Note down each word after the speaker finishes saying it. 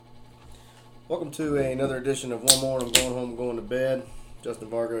Welcome to another edition of One More and I'm Going Home, Going to Bed. Justin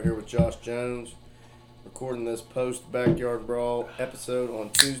Vargo here with Josh Jones, recording this post-Backyard Brawl episode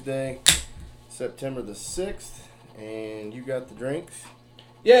on Tuesday, September the 6th, and you got the drinks?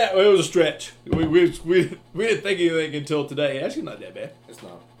 Yeah, well, it was a stretch. We didn't think anything until today. Actually, not that bad. It's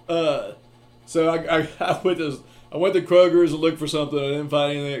not. So I went to Kroger's to look for something. I didn't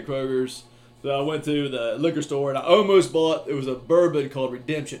find anything at Kroger's. So I went to the liquor store and I almost bought. It was a bourbon called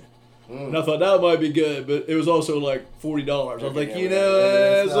Redemption. And I thought that might be good, but it was also like $40. I was like,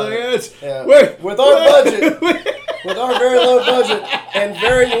 with our budget, with our very low budget and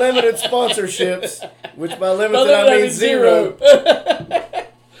very limited sponsorships, which by limited I mean zero.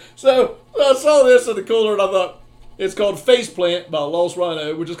 So I saw this in the cooler and I thought, it's called Faceplant by Lost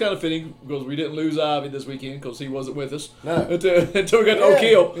Rhino, which is kind of fitting because we didn't lose Ivy this weekend because he wasn't with us until we got to Oak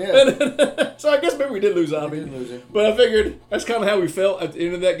Hill. Yeah. So I guess maybe we did lose Ivy. But I figured that's kind of how we felt at the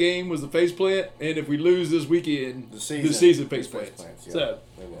end of that game was the Faceplant, and if we lose this weekend, the season Faceplant. Yeah, so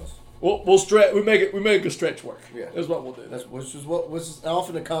it was. We'll stretch. We make a stretch work. Yeah, that's what we'll do. Which is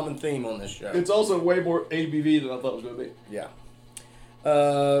often a common theme on this show. It's also way more ABV than I thought it was going to be. Yeah.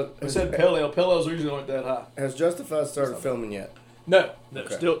 I said Pale Ales usually aren't that high. Has Justified started filming yet? No.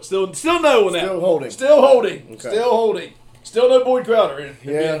 Okay. Still no on that. Still holding. Okay. Still holding. Still no Boyd Crowder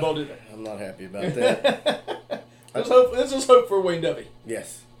involved in there. I'm not happy about that. Let's just hope for Wayne Duffy.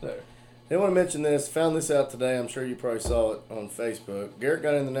 Yes. So. I want to mention this. Found this out today. I'm sure you probably saw it on Facebook. Garrett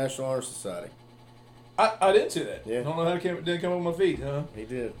got in the National Honor Society. I didn't see that. Yeah. I don't know how it didn't come on my feed. Huh? He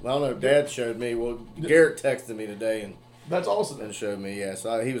did. I don't know. Dad showed me. Well, Garrett texted me today and. That's awesome. And showed me, yeah.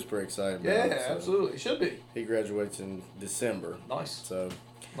 So he was pretty excited about it. Yeah, absolutely. Should be. He graduates in December. Nice. So,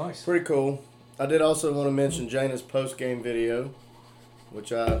 nice. Pretty cool. I did also want to mention Jana's post-game video,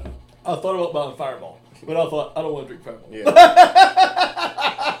 which I thought about buying Fireball, but I thought, I don't want to drink Fireball. Yeah.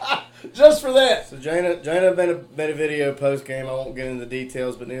 Just for that. So Jana made a video post-game. I won't get into the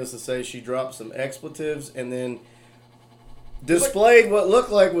details, but needless to say, she dropped some expletives and then displayed what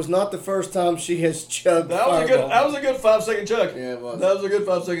looked like was not the first time she has chugged Fireball. That was a good 5-second chug. Yeah, it was. That was a good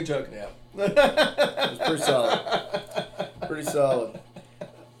 5-second chug. Yeah. It was pretty solid. Pretty solid.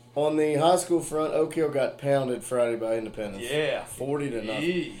 On the high school front, Oak Hill got pounded Friday by Independence. Yeah.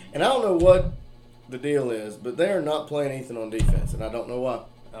 40-0. And I don't know what the deal is, but they are not playing Ethan on defense, and I don't know why.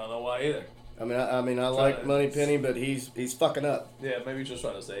 I don't know why either. I mean, I like Moneypenny, but he's fucking up. Yeah, maybe he's just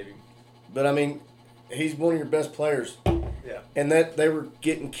trying to save him. But I mean, he's one of your best players. Yeah. And that they were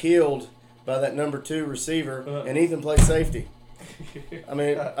getting killed by that number 2 receiver, and Ethan plays safety. I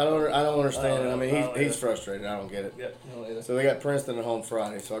mean, I don't understand it. I mean, he's frustrated. I don't get it. Yeah. No, so they got Princeton at home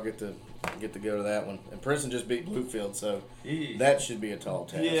Friday, so I'll get to go to that one. And Princeton just beat Bluefield, so that should be a tall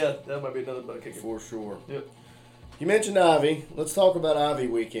task. Yeah, that might be another butt kicker. For sure. Yep. You mentioned Ivy. Let's talk about Ivy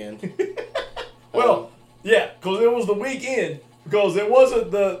weekend. Well, yeah, because it was the weekend. Because it wasn't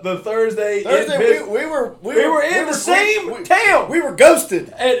the Thursday. We were in the same town. We were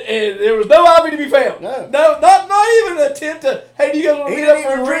ghosted, and there was no Ivy to be found. No, not even an attempt to. Hey, do you guys want to meet up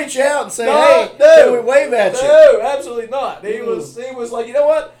for a drink? Reach out and say, hey, can we wave at you? No, absolutely not. He was like, you know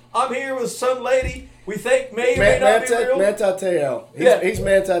what? I'm here with some lady. We think may or may not be real. Manti-Te'o. He's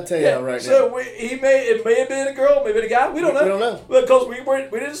Manti-Te'o right now. So it may have been a girl, maybe a guy. We don't know. We don't know. Because we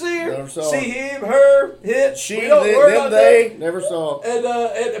didn't see her. Never saw see him, her, hit. They never saw him.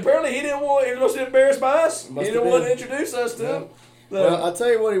 And apparently he didn't want, he was embarrassed by us. He didn't want to introduce us to him. So, well, I'll tell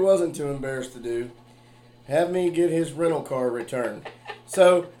you what he wasn't too embarrassed to do. Have me get his rental car returned.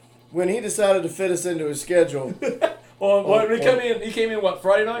 So when he decided to fit us into his schedule. He came in what,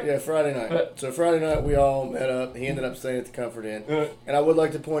 Friday night? Yeah, Friday night. So Friday night we all met up. He ended up staying at the Comfort Inn. And I would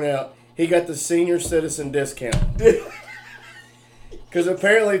like to point out, he got the senior citizen discount. Because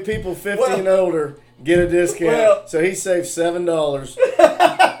apparently people 50 and older get a discount. So he saved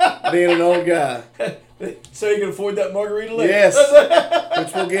 $7 being an old guy. So he can afford that margarita later. Yes,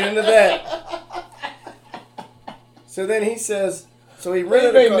 which we'll get into that. So then he says... So he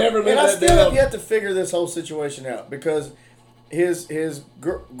rented a car. And I still have yet to figure this whole situation out because his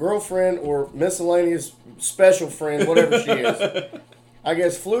girlfriend or miscellaneous special friend, whatever she is, I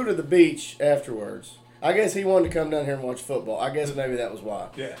guess flew to the beach afterwards. I guess he wanted to come down here and watch football. I guess maybe that was why.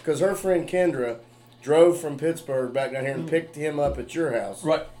 Yeah. Because her friend Kendra drove from Pittsburgh back down here and picked him up at your house.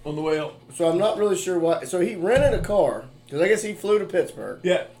 Right, on the way home. So I'm not really sure why. So he rented a car because I guess he flew to Pittsburgh.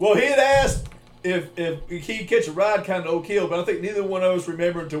 Yeah. Well, he had asked... If he'd catch a ride kind of Oak Hill, but I think neither one of us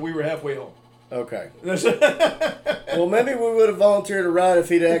remembered until we were halfway home. Okay. Well, maybe we would have volunteered a ride if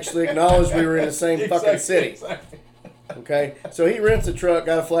he'd actually acknowledged we were in the same fucking city. Exactly. Okay. So he rents a truck,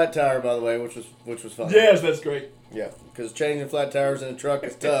 got a flat tire, by the way, which was fun. Yes, that's great. Yeah, because changing flat tires in a truck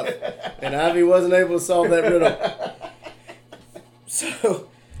is tough. And Ivy wasn't able to solve that riddle.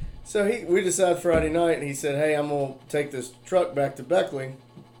 So we decided Friday night, and he said, hey, I'm going to take this truck back to Beckley.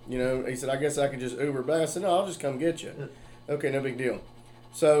 You know, he said, I guess I can just Uber back. I said, no, I'll just come get you. Okay, no big deal.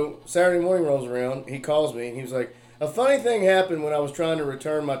 So Saturday morning rolls around. He calls me, and he was like, a funny thing happened when I was trying to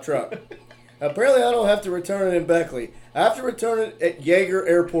return my truck. Apparently, I don't have to return it in Beckley. I have to return it at Yeager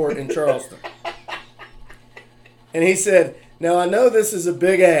Airport in Charleston. And he said, now, I know this is a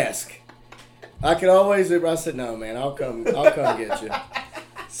big ask. I could always Uber. I said, no, man, I'll come get you.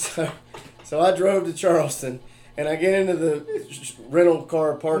 So I drove to Charleston, and I get into the rental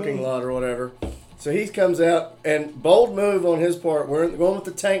car parking lot or whatever. So he comes out, and bold move on his part. We're going with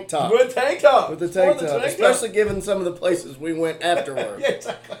the tank top. With the tank top. Especially given some of the places we went afterwards. Yeah,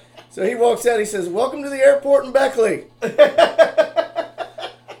 exactly. So he walks out. He says, welcome to the airport in Beckley.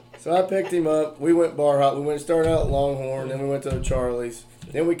 So I picked him up. We went bar hop. We started out at Longhorn. Then we went to Charlie's.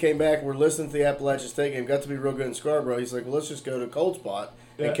 Then we came back. We're listening to the Appalachian State game. Got to be real good in Scarborough. He's like, well, let's just go to Cold Spot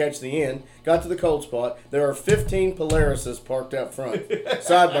and catch the end. Got to the Cold Spot. There are 15 Polarises parked out front,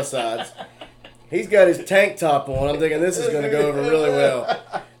 side by sides. He's got his tank top on. I'm thinking this is going to go over really well.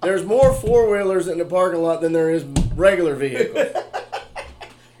 There's more four-wheelers in the parking lot than there is regular vehicles.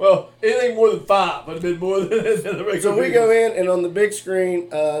 Well, anything more than 5 would have been more than the regular So we go in, and on the big screen,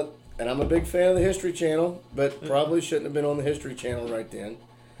 and I'm a big fan of the History Channel, but probably shouldn't have been on the History Channel right then.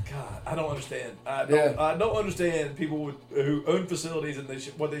 God, I don't understand. I don't understand people who own facilities and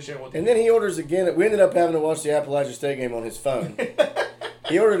what they share with. And then he orders a Guinness. We ended up having to watch the Appalachian State game on his phone.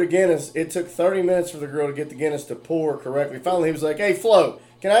 He ordered a Guinness. It took 30 minutes for the girl to get the Guinness to pour correctly. Finally, he was like, hey, Flo,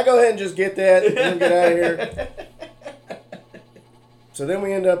 can I go ahead and just get that and get out of here? So then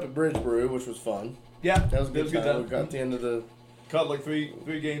we end up at Bridge Brew, which was fun. Yeah. That was a good time. We got to the end of the... Caught like three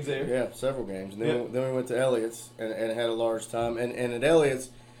games there. Yeah, several games. And then we went to Elliott's and had a large time. And at Elliott's,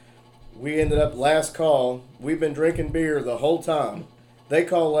 we ended up last call. We've been drinking beer the whole time. They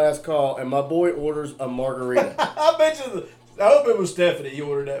call last call, and my boy orders a margarita. I hope it was Stephanie he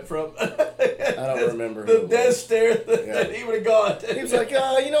ordered that from. I don't remember. The death stare that he would have gone. He was like,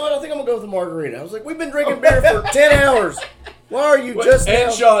 you know what? I think I'm going to go with a margarita. I was like, we've been drinking beer for 10 hours. Why are you just now?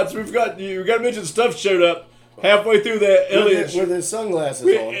 And shots. We've got to mention Stuff showed up halfway through that Elliott with his sunglasses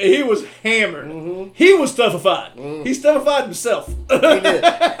on. He was hammered. Mm-hmm. He was stuffified. Mm-hmm. He stuffified himself. He did.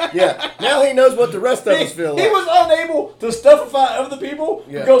 Yeah. Now he knows what the rest of us feel like. He was unable to stuffify other people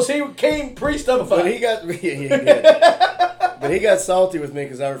because he came pre-stuffified. But he did. But he got salty with me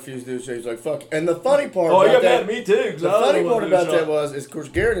because I refused to do so. He was like, fuck. And the funny part about that... Oh, you got mad at me too. The funny part about that was, of course,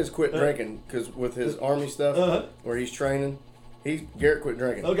 Garrett has quit drinking because with his Army stuff where he's training, Garrett quit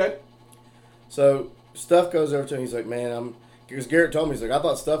drinking. Okay. So Stuff goes over to him. He's like, man, because Garrett told me, he's like, I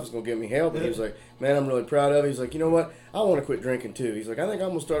thought Stuff was going to give me hell. But he was like, man, I'm really proud of it. He's like, you know what? I want to quit drinking too. He's like, I think I'm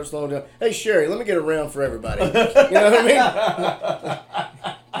going to start slowing down. Hey, Sherry, let me get a round for everybody. You know what I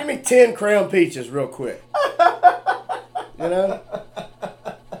mean? Give me 10 Crown Peaches real quick. You know?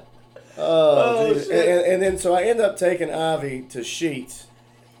 Oh, shit. And then so I end up taking Ivy to Sheetz.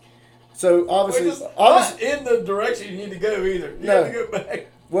 So obviously not in the direction you need to go either. You have to go back.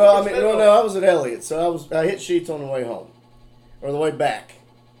 Well, I was at Elliott's, so I hit Sheetz on the way home, or the way back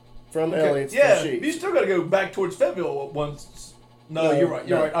from Elliott's to Sheetz. You still got to go back towards Fayetteville once. No, you're right.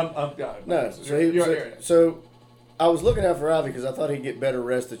 You're right. I'm no. So I was looking out for Ivy because I thought he'd get better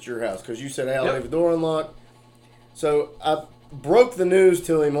rest at your house because you said, hey, I'll leave the door unlocked. So I broke the news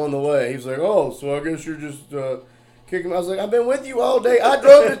to him on the way. He was like, oh, so I guess you're just kicking. I was like, I've been with you all day. I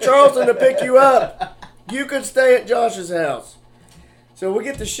drove to Charleston to pick you up. You could stay at Josh's house. So we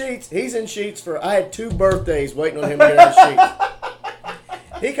get to Sheetz. He's in Sheetz I had 2 birthdays waiting on him to get out of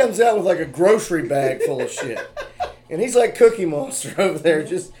Sheetz. He comes out with like a grocery bag full of shit. And he's like Cookie Monster over there,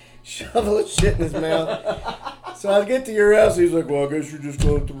 just shoveling shit in his mouth. So I get to your house, he's like, well, I guess you're just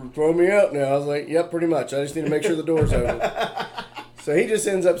going to throw me out now. I was like, yep, pretty much. I just need to make sure the door's open. So he just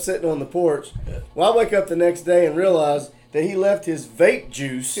ends up sitting on the porch. Well, I wake up the next day and realize that he left his vape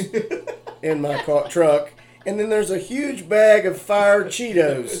juice in my truck. And then there's a huge bag of Fire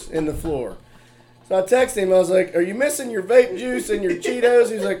Cheetos in the floor. So I texted him. I was like, are you missing your vape juice and your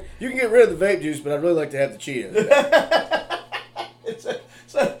Cheetos? He's like, you can get rid of the vape juice, but I'd really like to have the Cheetos.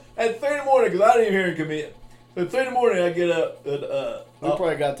 So at 3 in the morning, because I didn't even hear him come in. At 3 in the morning, I get up. And, we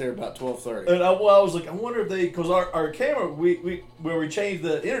probably got there about 12:30. And I was like, I wonder if because our camera, where we changed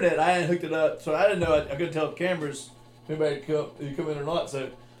the internet, I hadn't hooked it up. So I didn't know, I couldn't tell the cameras if anybody come in or not.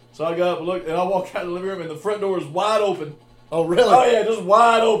 So I got up and looked, and I walked out of the living room, and the front door was wide open. Oh, really? Oh, yeah, just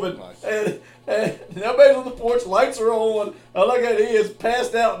wide open. Nice. And everybody's on the porch, lights are on. I look at it, he is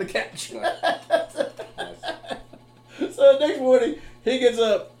passed out on the couch. Nice. So the next morning, he gets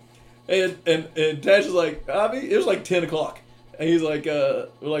up, and Tash is like, it was like 10 o'clock. And he's like,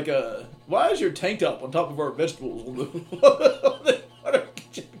 why is your tank top on top of our vegetables on the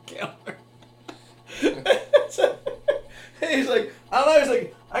kitchen counter? So, he's like, I don't know. He's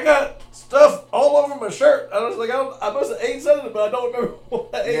like, I got stuff all over my shirt. I was like, I must have ate something, but I don't remember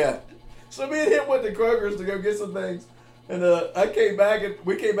what I ate. Yeah. So me and him went to Kroger's to go get some things. And we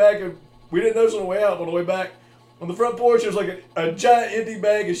came back, and we didn't notice on the way out. On the way back, on the front porch, there's like a giant empty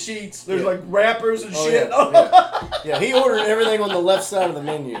bag of sheets. There's like wrappers and shit. Yeah, he ordered everything on the left side of the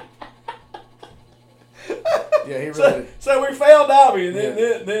menu. Yeah, he really. So we found Ivy, and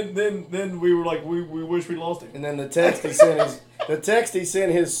then we were like, we wish we lost him. And then the text he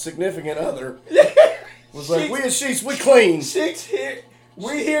sent his significant other was like, "We as sheets, we clean. Sheets here,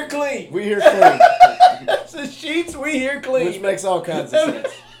 we here clean. We here clean." So sheets, we here clean, which makes all kinds of sense.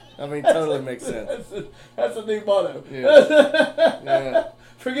 I mean, totally makes sense. That's a new motto. Yeah.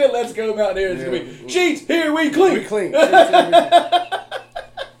 Forget let's go out there. It's gonna be sheets here, we clean. We clean.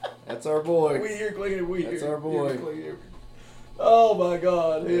 That's our boy. We here clean. That's our boy. Oh my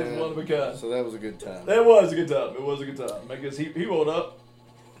God, he is one of a kind. So that was a good time. That was a good time. It was a good time because he rolled up.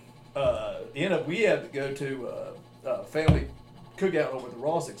 We had to go to family cookout over at the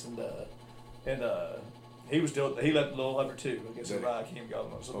Rossics, and he was still. He left a little over too. I guess the ride came got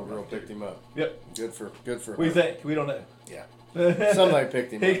him. So girl picked him up. Yep. Good for her. We think we don't know. Yeah. Somebody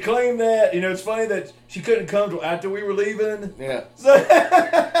picked him up. He claimed that, it's funny that she couldn't come till after we were leaving. Yeah.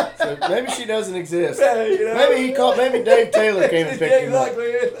 So maybe she doesn't exist. Yeah, Maybe Dave Taylor came and picked him up.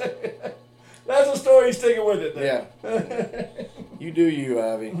 Exactly. That's a story he's sticking with it. Then. Yeah. You do you,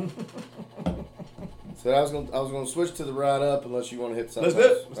 Ivy. So I was gonna switch to the ride up unless you want to hit something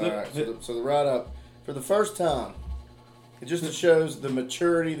else. All right. So the ride up, for the first time, it just shows the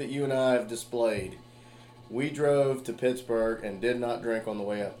maturity that you and I have displayed. We drove to Pittsburgh and did not drink on the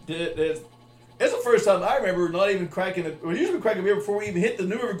way up. It's the first time I remember not even cracking we usually cracking a beer before we even hit the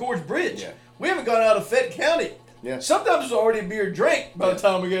New River Gorge Bridge. Yeah. We haven't gone out of Fayette County. Yeah. Sometimes it's already a beer drink by the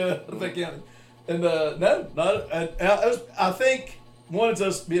time we get out of Fayette County. And I think, one, it's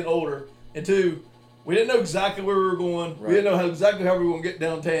us being older, and two, we didn't know exactly where we were going. Right. We didn't know exactly how we were going to get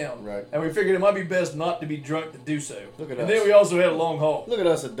downtown. Right. And we figured it might be best not to be drunk to do so. Look at us. And then we also had a long haul. Look at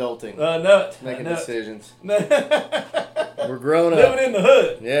us adulting. Making decisions. We're grown up. Living in the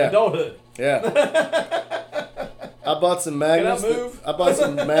hood. Yeah. Adulthood. Yeah. I bought some magnets. Can I move? I bought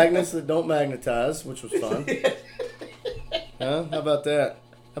some magnets that don't magnetize, which was fun. Huh? How about that?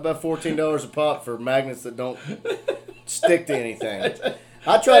 How about $14 a pop for magnets that don't stick to anything?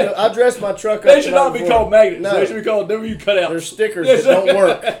 I dressed my truck up. They should not be called magnets. No. They should be called W cutouts. They're stickers that don't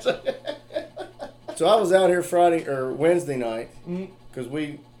work. So I was out here Wednesday night because did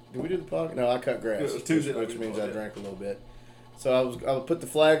we do the podcast? No, I cut grass. It was Tuesday, which means I drank a little bit. So I would put the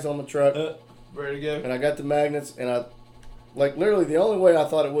flags on the truck, ready to go, and I got the magnets, and I literally the only way I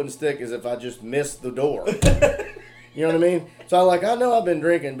thought it wouldn't stick is if I just missed the door. You know what I mean? So I know I've been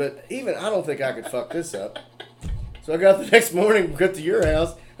drinking, but even I don't think I could fuck this up. So I got the next morning, got to your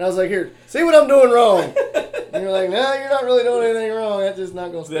house, and I was like, "Here, see what I'm doing wrong." And you're like, "No, you're not really doing anything wrong. That's just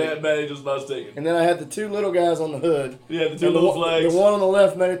not going to stick." That man just not sticking. And then I had the two little guys on the hood. Yeah, the two little flags. The one on the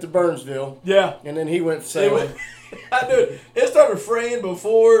left made it to Burnsville. Yeah. And then he went sailing. I knew it started fraying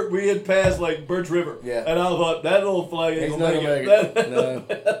before we had passed Birch River. Yeah. And I thought, that little flag ain't going to make it.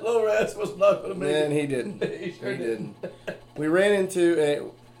 That little rascal was not going to make it. Man, he didn't. He didn't. We ran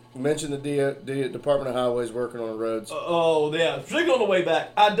into mentioned the Department of Highways working on the roads. Oh, yeah. Particularly on the way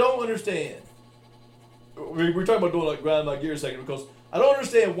back. I don't understand. We're talking about doing grinding my gear a second because I don't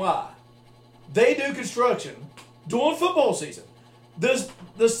understand why they do construction during football season.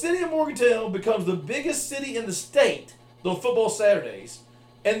 The city of Morgantown becomes the biggest city in the state on football Saturdays,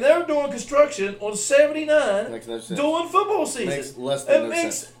 and they're doing construction on 79 makes no sense. During football season. Makes less than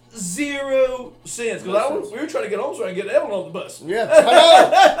sense. 0 sense. Because we were trying to get home so I could get Evan on the bus. Yeah, I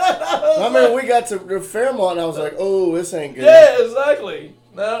know. I remember we got to Fairmont and I was like, "Oh, this ain't good." Yeah, exactly.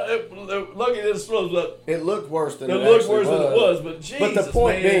 Now, lucky this slows up. It looked worse than it was, but Jesus, but the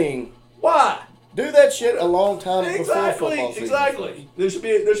point being, why? Do that shit a long time before football season. Exactly. There should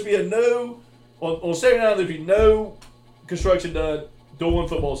be a no on 79. There should be no construction done during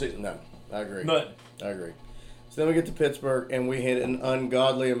football season. No, I agree. None. I agree. So then we get to Pittsburgh and we hit an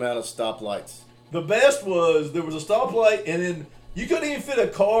ungodly amount of stoplights. The best was there was a stoplight and then you couldn't even fit a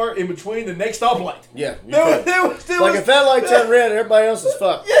car in between the next stoplight. Yeah. If that light turned red, everybody else is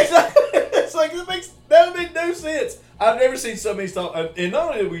fucked. Yeah, exactly. It's like that would make no sense. I've never seen so many stoplights, and not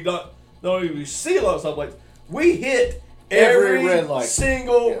only did we see a lot of stoplights, we hit every red light.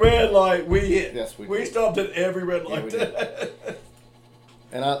 Single red light we hit. Yes, we did. We stopped at every red light. Yeah,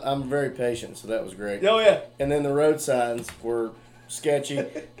 and I'm very patient, so that was great. Oh, yeah. And then the road signs were sketchy.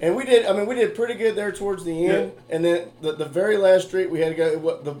 And we did pretty good there towards the end. Yeah. And then the very last street we had to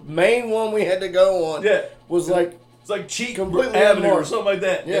go, the main one we had to go on was like... It's like cheating completely avenue or something like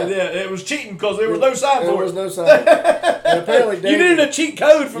that. Yeah, it was cheating because there was no sign for it. There was no sign. And apparently David, you needed a cheat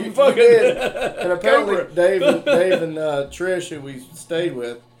code from fucking... You did. And apparently Dave and Trish, who we stayed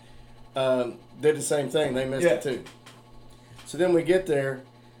with, did the same thing. They missed it too. So then we get there,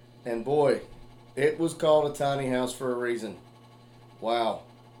 and boy, it was called a tiny house for a reason. Wow.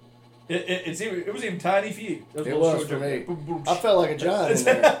 It was even tiny for you. It was for me. I felt like a giant in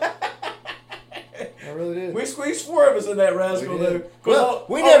there. I really did. We squeezed 4 of us in that rascal, though. Well,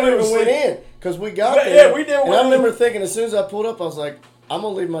 we never even went in because we got there. Yeah, we never went in. I remember thinking as soon as I pulled up, I was like, I'm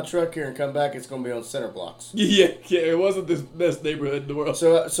going to leave my truck here and come back. It's going to be on center blocks. Yeah, it wasn't the best neighborhood in the world.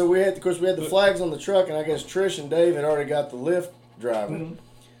 So we had, of course, we had the flags on the truck, and I guess Trish and Dave had already got the Lyft driver. Mm-hmm.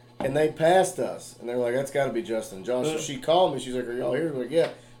 And they passed us. And they were like, that's got to be Justin and John. So she called me. She's like, are y'all here? We're like, yeah.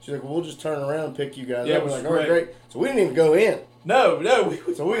 She's like, well, we'll just turn around and pick you guys up. We're like, all right, great. So we didn't even go in. No.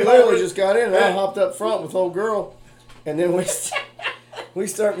 So we literally just got in, and I hopped up front with old girl, and then we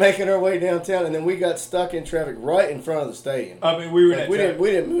start making our way downtown, and then we got stuck in traffic right in front of the stadium. I mean, we were we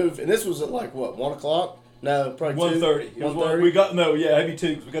didn't move, and this was at like what, 1 o'clock? No, probably 1:30. 1:30. We got maybe 2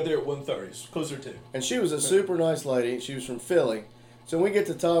 because we got there at 1:30. It's closer to 2. And she was a super nice lady. She was from Philly, so we get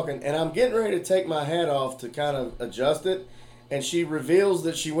to talking, and I'm getting ready to take my hat off to kind of adjust it, and she reveals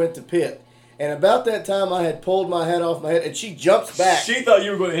that she went to Pitt. And about that time, I had pulled my hat off my head, and she jumps back. She thought you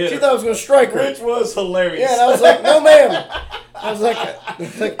were going to hit her. She thought I was going to strike her. Which was hilarious. Yeah, and I was like, no, ma'am. I was like I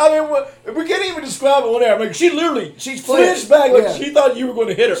mean, we can't even describe it whatever. Like, she flinched back like she thought you were going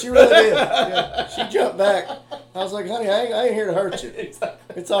to hit her. She really did. Yeah. She jumped back. I was like, honey, I ain't here to hurt you.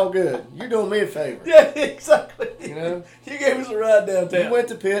 Exactly. It's all good. You're doing me a favor. Yeah, exactly. You know? You gave us a ride downtown. You went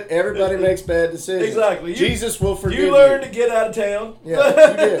to Pitt. Everybody makes bad decisions. Exactly. Jesus will forgive you. You learned to get out of town.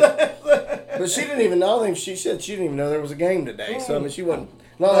 Yeah, you did. But she didn't even know. I think she said she didn't even know there was a game today. So, I mean, she wasn't...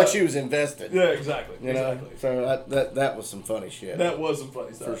 Not like she was invested. Yeah, exactly. You know? So that was some funny shit. That was some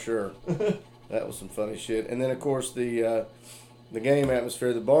funny stuff. For sure. That was some funny shit. And then, of course, the game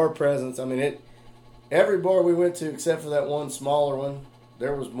atmosphere, the bar presence. I mean, every bar we went to, except for that one smaller one,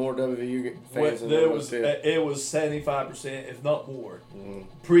 there was more WVU fans than there was. It was 75%, if not more,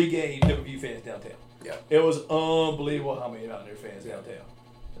 pre-game WVU fans downtown. Yeah. It was unbelievable how many Mountaineer fans downtown.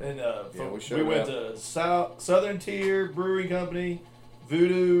 And we went to Southern Tier Brewing Company,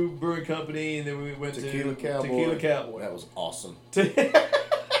 Voodoo Brewing Company, and then we went to Tequila Cowboy. That was awesome.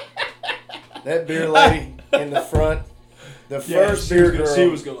 That beer lady in the front, first beer girl, she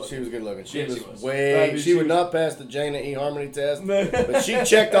was good looking. She was good looking. She would not pass the Jana E. Harmony test, but she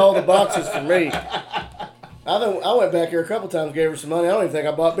checked all the boxes for me. I went back here a couple times, gave her some money. I don't even think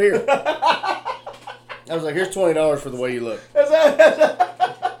I bought beer. I was like, here's $20 for the way you look.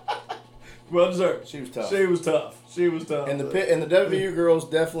 Well deserved. She was tough. And the WVU girls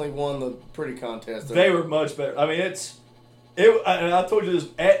definitely won the pretty contest. They were much better. I mean, and I told you this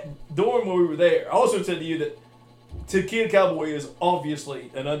during when we were there. I also said to you that Tequila Cowboy is obviously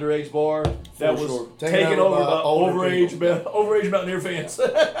an underage bar that was taken over by overage Mountaineer fans,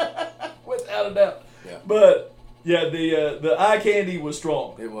 without a doubt. Yeah. But yeah, the eye candy was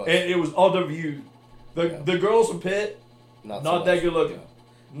strong. It was, and it was all WVU. The girls from Pitt, not that good looking. Yeah.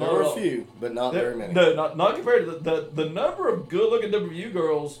 There were a few, but not very many. No, not compared to the number of good-looking WVU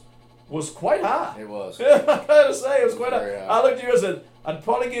girls was quite high. It was. I gotta say, it was quite high. I looked at you and said, I'd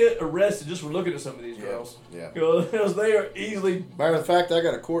probably get arrested just for looking at some of these girls. Yeah. Because they are easily... Matter of fact, I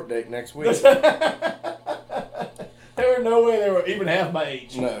got a court date next week. There were no way they were even half my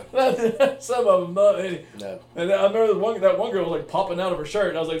age. No. Some of them, not any. No. And I remember that one girl was like popping out of her shirt.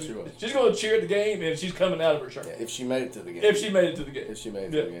 And I was like, she's going to cheer at the game, and she's coming out of her shirt. Yeah, if she made it to the game. If she made it to the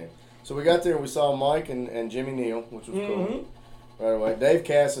game. So we got there and we saw Mike and Jimmy Neal, which was cool. Right away. Dave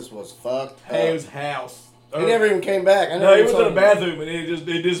Cassis was fucked up. His house. He never even came back. No, he was in the bathroom, and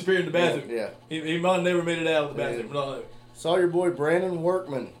he disappeared in the bathroom. Yeah. He might have never made it out of the bathroom. No. Saw your boy Brandon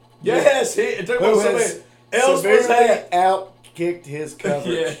Workman. Yes, it took about somebody else was out-kicked his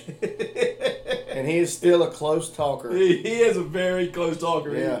coverage. And he is still a close talker. He is a very close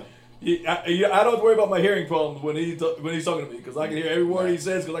talker. Yeah. I don't have to worry about my hearing problems when he's talking to me, because I can hear every word he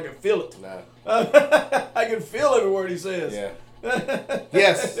says because I can feel it. No. I can feel every word he says. Yeah.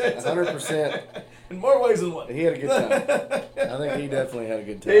 Yes, 100%. In more ways than one. He had a good time. I think he definitely had a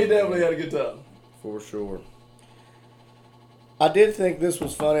good time. He definitely had a good time. For sure. I did think this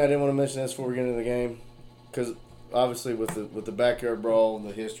was funny. I didn't want to mention this before we get into the game, because obviously with the backyard brawl and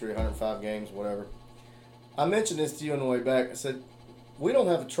the history, 105 games, whatever. I mentioned this to you on the way back. I said, we don't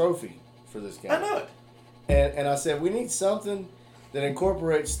have a trophy for this game. I know it. And I said, we need something that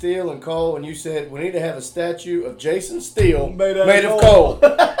incorporates Steele and Cole. And you said, we need to have a statue of Jason Steele made of coal.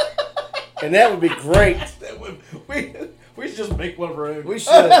 And that would be great. We should just make one of our own. We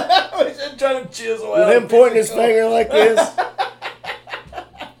should. We should try to chisel with out. him pointing his finger like this.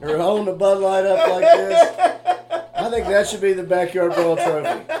 Or holding the Bud Light up like this. I think that should be the backyard brawl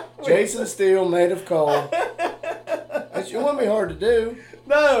trophy. Jason Steele made of coal. It wouldn't be hard to do.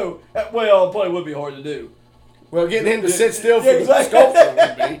 No. Well, it probably would be hard to do. Well, getting him to sit still for the sculpture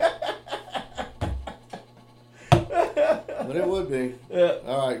would be. But it would be. Yeah.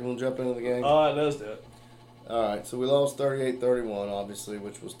 All right, we'll jump into the game. All right, let's do it. All right, so we lost 38-31, obviously,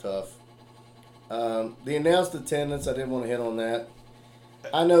 which was tough. The announced attendance, I didn't want to hit on that.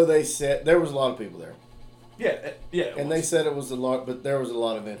 I know they said there was a lot of people there. Yeah. And they said it was a lot, but there was a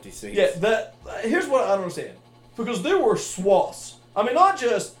lot of empty seats. Yeah, here's what I don't understand. Because there were swaths. I mean, not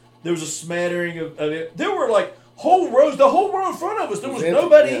just there was a smattering of it. There were like whole rows, the whole row in front of us. There was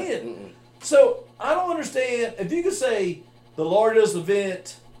nobody in. Mm-mm. So I don't understand. If you could say the largest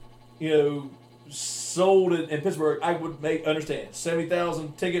event, sold in Pittsburgh, I would understand.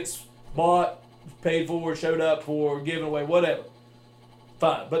 70,000 tickets bought, paid for, showed up for, given away, whatever.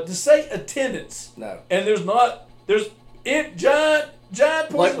 Fine. But to say attendance, no. And there's giant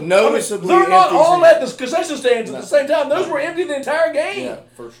like noticeably they're not empty all seats. at the concession stands at the same time. Those were empty the entire game. Yeah,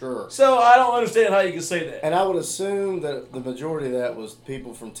 for sure. So I don't understand how you can say that. And I would assume that the majority of that was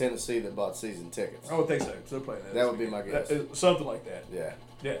people from Tennessee that bought season tickets. I would think so. So playing that would be my guess. Something like that.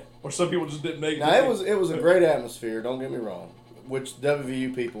 Yeah. Or some people just didn't make it. Now it was a great atmosphere. Don't get me wrong. Which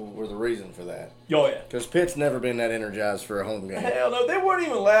WVU people were the reason for that. Oh yeah. Because Pitt's never been that energized for a home game. Hell no, they weren't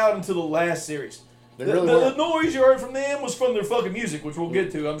even loud until the last series. The noise you heard from them was from their fucking music, which we'll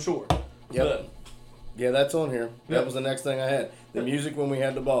get to, I'm sure. Yep. Yeah, that's on here. That was the next thing I had. The music when we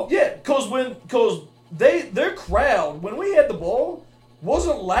had the ball. Yeah, because their crowd, when we had the ball,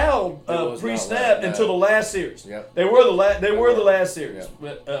 wasn't loud pre-snap until the last series. Yep. They were the last series,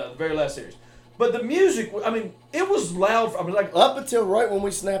 the very last series. But the music, I mean, it was loud. I mean, like up until right when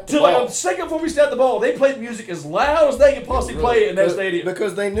we snapped the ball. Like a second before we snapped the ball, they played music as loud as they could possibly play it in that stadium.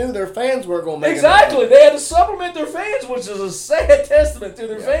 Because they knew their fans weren't going to make it. Exactly. They had to supplement their fans, which is a sad testament to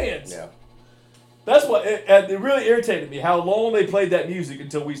their fans. Yeah. That's what it really irritated me, how long they played that music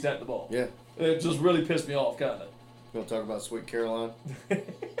until we snapped the ball. Yeah. It just really pissed me off, kind of. You want to talk about Sweet Caroline?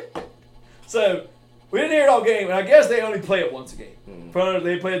 So, we didn't hear it all game, and I guess they only play it once a game. Mm-hmm.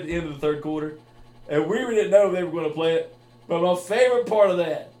 They play at the end of the third quarter. And we didn't know they were going to play it. But my favorite part of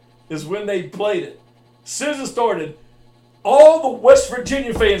that is when they played it. As soon as it started, all the West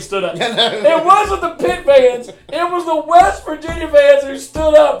Virginia fans stood up. It wasn't the Pitt fans. It was the West Virginia fans who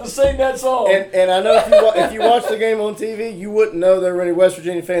stood up to sing that song. And I know if you watch the game on TV, you wouldn't know there were any West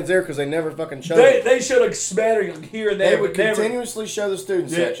Virginia fans there because they never fucking showed it. They showed a smattering here and there. They would continuously show the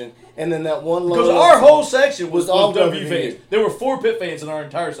student section. And then that one because our whole section was all W fans. fans. There were 4 Pitt fans in our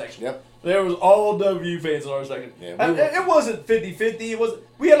entire section. Yep. There was all W fans in our section. Yeah, it wasn't 50-50.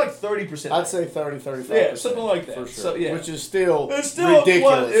 We had like 30%. I'd say 30-35%. Yeah, something like that. For sure. So, yeah. Which is still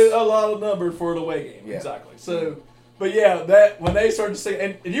ridiculous. A lot of number for an away game. Yeah. Exactly. So, but yeah, that when they started to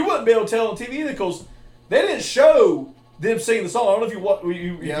sing, and you wouldn't be able to tell on TV either because they didn't show them singing the song. I don't know if you on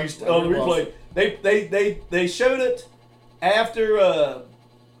the replay. They showed it after.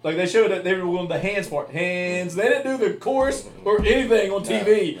 Like they showed that they were doing the hands part. Hands. They didn't do the chorus or anything on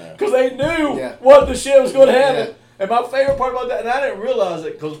TV because they knew what the shit was going to happen. Yeah. And my favorite part about that, and I didn't realize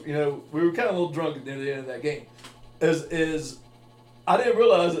it because we were kind of a little drunk near the end of that game, is I didn't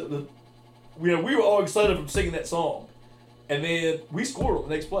realize that we were all excited from singing that song, and then we scored on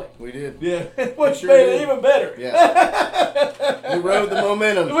the next play. We did. Yeah, which made it even better. Yeah. We rode the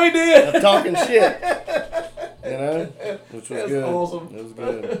momentum. We did. Of talking shit. Which was good. Awesome. It was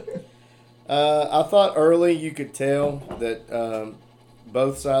good. I thought early you could tell that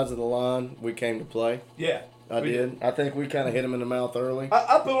both sides of the line we came to play. Yeah. I did. I think we kind of hit them in the mouth early.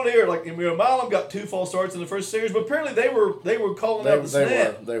 I put on here Milam got 2 false starts in the first series, but apparently they were calling out the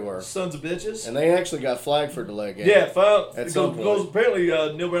snap. They were. Sons of bitches. And they actually got flagged for delay game. Yeah, because apparently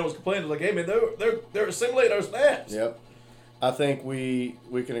Neil Brown was complaining like, hey man, they're assimilating our snaps. Yep. I think we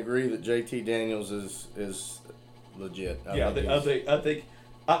can agree that JT Daniels is legit. I think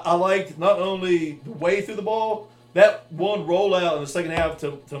I liked not only the way through the ball, that one rollout in the second half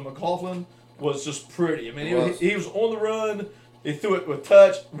to McLaughlin was just pretty. I mean, he was on the run. He threw it with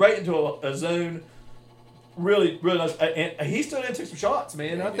touch right into a zone. Really, really nice. And he stood in and took some shots,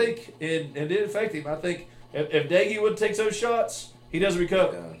 man. I think it did affect him. I think If Daggy takes those shots, he doesn't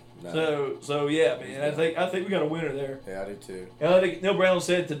recover. No. So yeah, man. I think we got a winner there. Yeah, I do too. And I think Neil Brown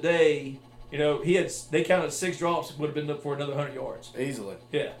said today, they counted 6 drops, would have been up for another 100 yards. Easily.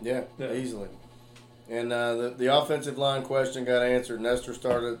 Yeah. Easily. And the offensive line question got answered. Nestor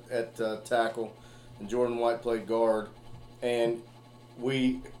started at tackle, and Jordan White played guard. And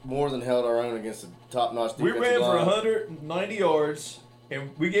we more than held our own against the top-notch defensive line. We ran for 190 yards,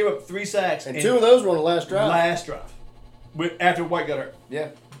 and we gave up 3 sacks. And 2 of those were on the last drive. After White got hurt. Yeah.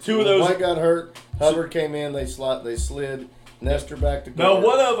 2 of those. White got hurt. Hubbard came in. They slid Nestor back to guard. No,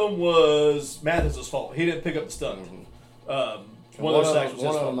 one of them was Mathis's fault. He didn't pick up the stunt. Mm-hmm. One of those sacks was his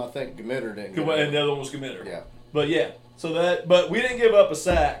fault. One of them, I think, Gemitter didn't. And the other one was Gemitter. Yeah. But yeah, but we didn't give up a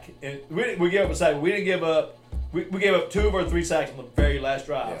sack. And we gave up a sack. We didn't give up. We gave up 2 of our 3 sacks on the very last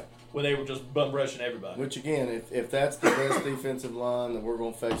drive when they were just bum rushing everybody. Which again, if that's the best defensive line that we're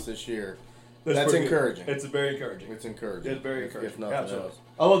going to face this year, that's encouraging. It's very encouraging. It's encouraging. It's very encouraging. If nothing else.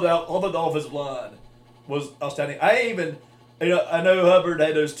 Although the offensive line was outstanding. I know Hubbard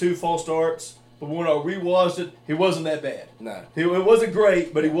had those 2 false starts, but when I rewatched it, he wasn't that bad. No. It wasn't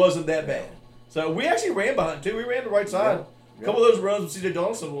great, but he wasn't that bad. So we actually ran behind too. We ran the right side. Yeah. A couple of those runs with C.J.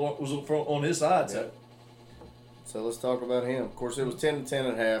 Donaldson was on his side. So let's talk about him. Of course, it was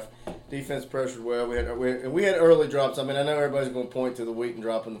 10-10 at half. Defense pressured well. We had early drops. I mean, I know everybody's going to point to the Wheaton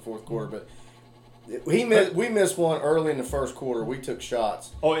drop in the fourth quarter, but we missed one early in the first quarter. We took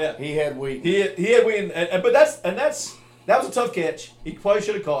shots. Oh yeah, he had Wheaton. He had Wheaton, but that was a tough catch. He probably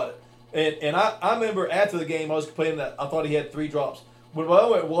should have caught it. And I remember after the game, I was complaining that I thought he had 3 drops. When I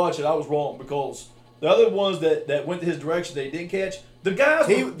went and watched it, I was wrong because the other ones that went his direction that he didn't catch, the guys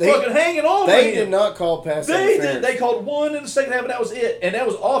were fucking hanging on to him. They did not call pass interference. They called one in the second half, and that was it. And that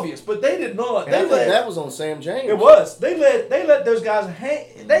was obvious. But they did not. That was on Sam James. It was. They let those guys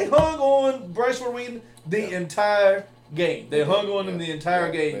hang. They hung on Bryce Wheaton the entire game. They hung on him the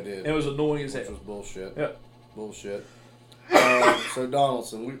entire game. They did. And it was annoying as hell. Which was bullshit. Yeah. Bullshit. So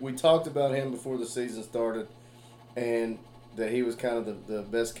Donaldson, we talked about him before the season started, and that he was kind of the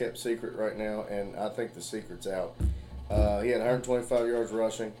best kept secret right now, and I think the secret's out. He had 125 yards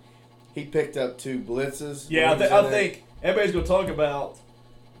rushing. He picked up 2 blitzes. Yeah, I think everybody's going to talk about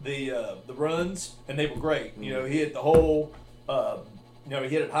the runs, and they were great. Mm-hmm. He hit the whole, he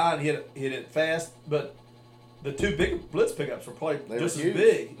hit it high and hit it fast, but the 2 big blitz pickups were probably just as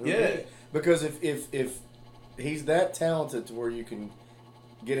big. Yeah, big. Because if he's that talented to where you can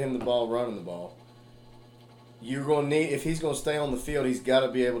get him the ball running the ball, you're going to need, if he's going to stay on the field, he's got to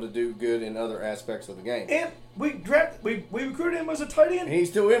be able to do good in other aspects of the game. And we recruited him as a tight end. And he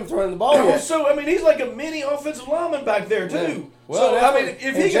still isn't throwing the ball yet. So, I mean, he's like a mini offensive lineman back there, too. Yeah. Well, so, I mean,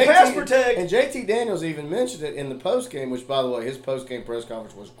 if he can pass protect. And JT Daniels even mentioned it in the postgame, which, by the way, his postgame press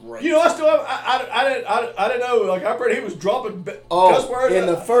conference was great. I didn't know. Like, I heard he was dropping cuss words. In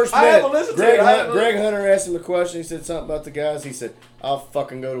the first minute, Greg Hunter asked him a question. He said something about the guys. He said, I'll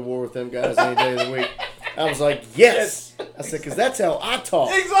fucking go to war with them guys any day of the week. I was like, yes. I said, because that's how I talk.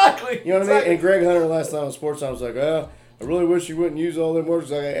 Exactly. You know what I mean? And Greg Hunter last night on Sports, I was like, I really wish you wouldn't use all them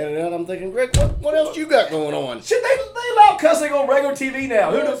words. I edited out. I'm thinking, Greg, what else you got going on? Shit, they allow cussing on regular TV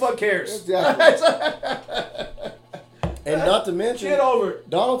now. Who the fuck cares? Exactly. And not to mention, get over it.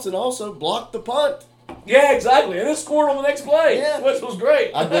 Donaldson also blocked the punt. Yeah, exactly. And it scored on the next play, which was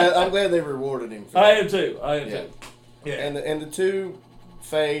great. I'm glad they rewarded him for that. I am too. Yeah. And the 2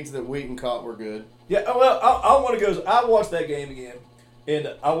 fades that Wheaton caught were good. Yeah, well, I want to go. I watched that game again,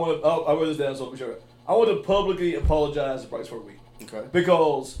 and I wrote this down so I'm sure. I want to publicly apologize to Bryce for Wheaton. Okay.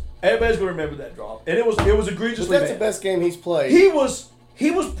 Because everybody's going to remember that drop, and it was egregiously bad. That's the best game he's played. He was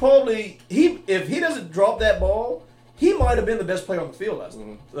probably if he doesn't drop that ball, he might have been the best player on the field last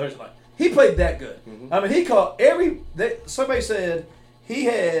Thursday night. He played that good. Mm-hmm. I mean, he caught somebody said he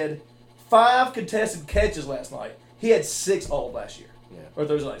had 5 contested catches last night. He had 6 all last year. Or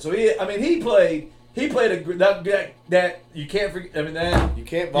Thursday night. So he played a that you can't forget. I mean that you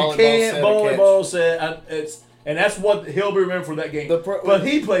can't volleyball set. And that's what he'll be remembered for that game. But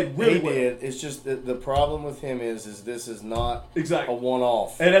he played really well. Did. It's just the problem with him is this is not exactly a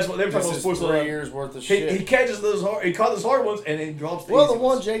one-off. And that's what they were talking about. Sports 3 years worth of shit. He catches those hard. He caught those hard ones and then he drops. The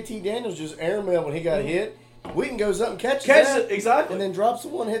one JT Daniels just airmailed when he got hit. Wheaton goes up and catches it exactly, and then drops the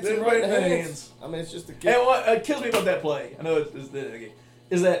one, hits him right in the hands. I mean, it's just a kick. And what kills me about that play, I know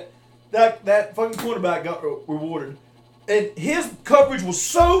is that fucking quarterback got rewarded. And his coverage was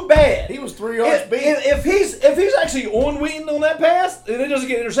so bad. He was 3 yards beat. If he's actually on Wheaton on that pass, then it doesn't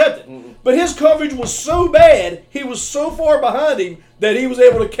get intercepted. Mm-hmm. But his coverage was so bad, he was so far behind him that he was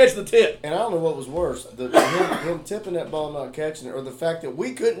able to catch the tip. And I don't know what was worse, him tipping that ball, not catching it, or the fact that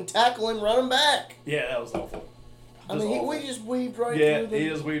we couldn't tackle him, run him back. Yeah, that was awful. We just weaved right through them. Yeah, he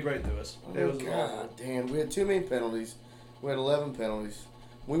just weaved right through us. It was God damn. We had too many penalties. We had 11 penalties.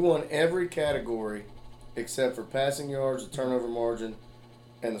 We won every category except for passing yards, the turnover margin,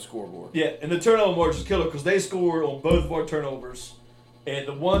 and the scoreboard. Yeah, and the turnover margin is killer because they scored on both of our turnovers. And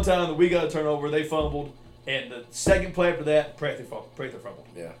the one time that we got a turnover, they fumbled. And the second play after that, Prather fumbled.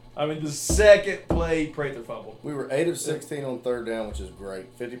 Yeah. I mean, the second play, Prather fumbled. We were 8 of 16 on third down, which is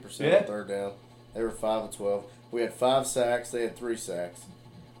great. 50% on third down. They were 5 of 12. We had 5 sacks. They had 3 sacks.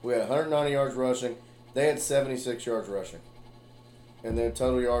 We had 190 yards rushing. They had 76 yards rushing. And then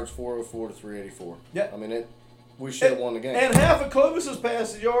total yards 404 to 384. Yeah. I mean, we should have won the game. And half of Clovis's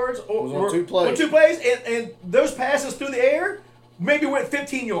passing yards was on 2 plays. On 2 plays, and those passes through the air maybe went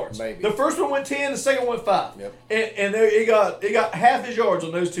 15 yards. Maybe. The first one went 10, the second one went 5. Yep. And he got half his yards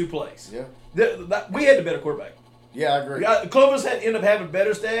on those 2 plays. Yeah. We had the better quarterback. Yeah, I agree. Clovis ended up having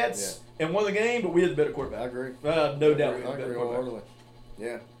better stats and won the game, but we had the better quarterback. I agree. No doubt we had the better quarterback. Wholeheartedly.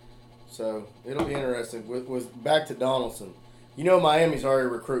 Yeah. So it'll be interesting. With back to Donaldson. You know Miami's already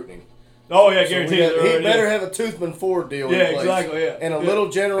recruiting him. Oh, yeah, guaranteed. He better have a Toothman Ford deal in place. Exactly, yeah. And a Little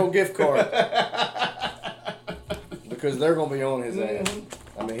General gift card. Because they're going to be on his ass.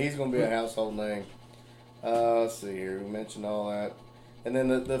 I mean, he's going to be a household name. Let's see here. We mentioned all that. And then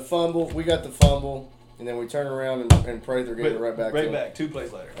the fumble. We got the fumble. And then we turn around and Prather gave it right back to him. Right back, 2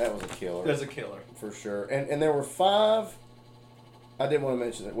 plays later. That was a killer. That's a killer. For sure. And there were 5. I didn't want to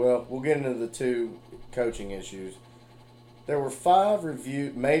mention it. Well, we'll get into the 2 coaching issues. There were 5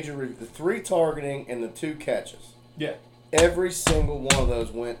 the 3 targeting and the 2 catches. Yeah. Every single one of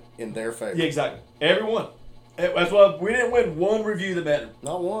those went in their favor. Yeah, exactly. Every one. That's why we didn't win one review that mattered.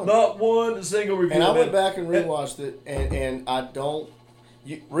 Not one. Not one single review. And I went back and rewatched it, and I don't.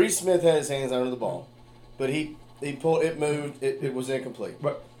 Reese Smith had his hands under the ball, but he pulled it, moved, it was incomplete.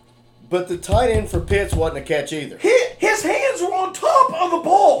 Right. But the tight end for Pitts wasn't a catch either. His hands were on top of the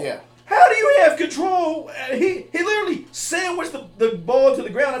ball. Yeah. How do you have control? He literally sandwiched the ball to the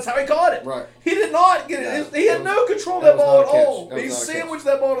ground. That's how he caught it. Right. He did not get it. He had no control of that ball at all. He sandwiched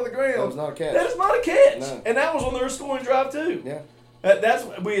that ball to the ground. That was not a catch. That is not a catch. No. And that was on their scoring drive too. Yeah.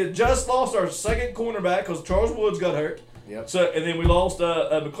 We had just lost our second cornerback because Charles Woods got hurt. Yep. So and then we lost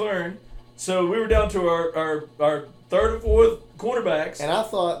McLaurin. So we were down to our third and fourth cornerbacks. And I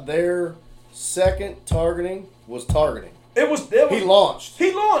thought their second targeting was targeting. It was he launched.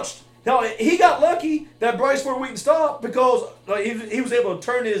 He launched. Now, he got lucky that Bryce Ford Wheaton stopped because he was able to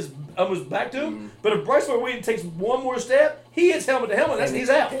turn his back to him. Mm-hmm. But if Bryce Ford Wheaton takes one more step, he hits helmet to helmet, and he's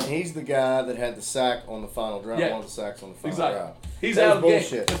out. And he's the guy that had the sack on the final drive, one of the sacks on the final drive. He's out of the game.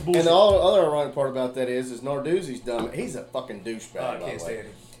 That's bullshit. And the other ironic part about that is Narduzzi's dumb. He's a fucking douchebag. I can't stand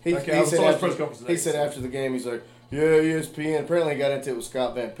him. He said after the game, he's like, yeah, ESPN. Apparently he got into it with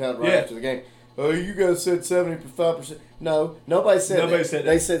Scott Van Pelt after the game. Oh, you guys said 75%. No, nobody said that.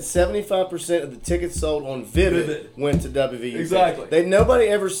 They said 75% of the tickets sold on Vivid went to WVU. Exactly. Nobody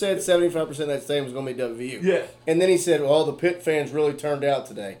ever said 75% of that stadium was going to be WVU. Yeah. And then he said, well, the Pitt fans really turned out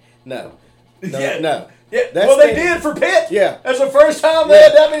today. No. Yeah. Well, they did for Pitt. Yeah. That's the first time they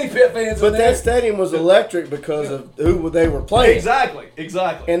had that many Pitt fans But that stadium was electric because of who they were playing. Exactly.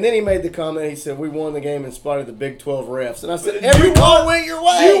 And then he made the comment, he said, we won the game in spite of the Big 12 refs. And I said, every call went your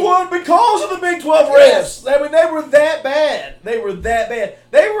way. You won because of the Big 12 refs. I mean, they were that bad. They were in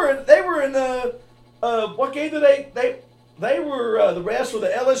the, what game did they were the refs for the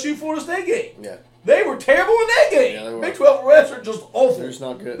LSU Florida State game. Yeah. They were terrible in that game. Yeah, they were. Big 12 refs are just awful. They're just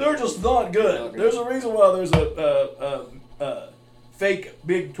not good. They're just not good. There's a reason why there's a fake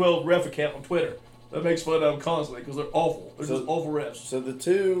Big 12 ref account on Twitter that makes fun of them constantly because they're awful. They're just awful refs. So the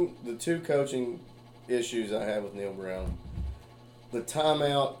two coaching issues I had with Neil Brown, the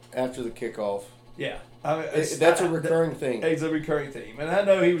timeout after the kickoff. Yeah. That's a recurring theme. It's a recurring theme. And I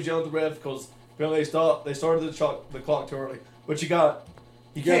know he was yelling at the ref because apparently they started the clock too early. But you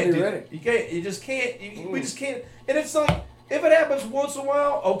can't be ready. You can't. You just can't. We just can't. And it's like, if it happens once in a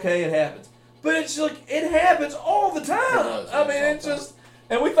while, okay, it happens. But it's like, it happens all the time. I mean, it's just,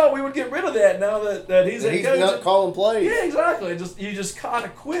 and we thought we would get rid of that now that he's not calling plays. Yeah, exactly. You just kind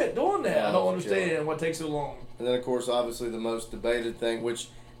of quit doing that. I don't understand why it takes so long. And then, of course, obviously the most debated thing,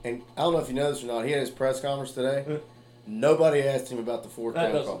 and I don't know if you know this or not, he had his press conference today. Nobody asked him about the fourth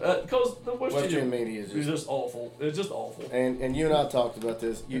down call. Because the West Virginia media is just awful. It's just awful. And you and I talked about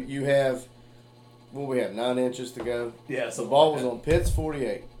this. You have what we have, 9 inches to go. Yeah, the ball was on Pitt's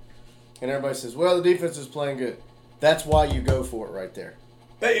 48. And everybody says, well, the defense is playing good. That's why you go for it right there.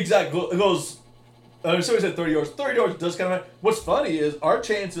 Exactly. It goes, somebody said 30 yards. 30 yards does kind of matter. What's funny is our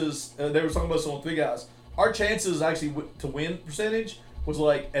chances, they were talking about this on 3 guys, our chances actually to win percentage was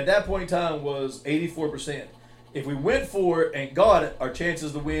like, at that point in time, was 84%. If we went for it and got it, our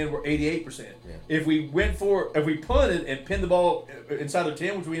chances to win were 88%. Yeah. If we punted and pinned the ball inside their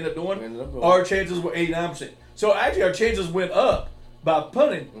 10, which we ended up doing, our chances were 89%. So actually, our chances went up by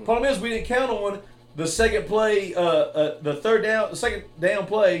punting. Problem is, we didn't count on the second play, the second down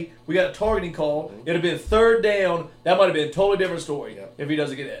play. We got a targeting call. It'd have been 3rd down. That might have been a totally different story if he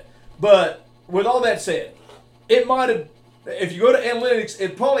doesn't get that. But with all that said, it might have. If you go to analytics,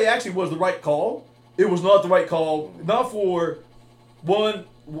 it probably actually was the right call. It was not the right call. Not for one.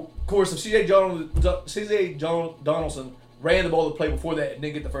 Of course, if C.J. Donaldson ran the ball the play before that and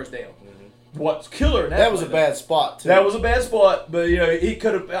didn't get the first down. What's killer? That was a bad spot too. That was a bad spot, but he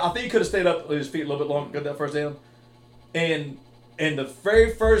could have. I think he could have stayed up on his feet a little bit longer, got that first down, and the very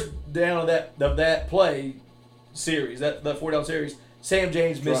first down of that play series, that 4-down series, Sam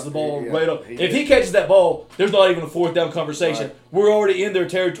James missed the ball right up. If he catches that ball, there's not even a 4th down conversation. Right. We're already in their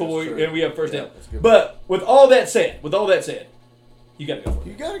territory and we have first down. But with all that said, you got to go for it.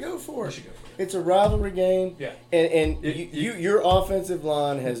 You got to go for it. You should go for it. It's a rivalry game. Yeah. And your offensive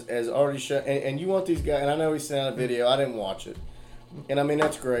line has already shut. And you want these guys. And I know he sent out a video. I didn't watch it. And I mean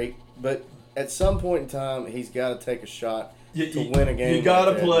that's great. But at some point in time, he's got to take a shot to win a game. You got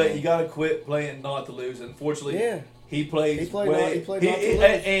to play. You got to quit playing not to lose. Unfortunately, He played not to lose.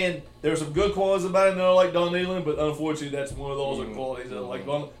 And there's some good qualities about him that I like Don Nehlen, but unfortunately that's one of those qualities that I like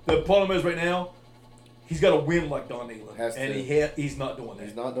Don. The problem is right now, he's got to win like Don Nehlen, and he's not doing that.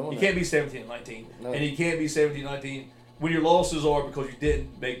 He's not doing that. He can't be 17-19, and he can't be 17-19 when your losses are because you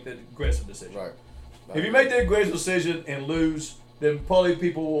didn't make the aggressive decision. Right. If you make the aggressive decision and lose, then probably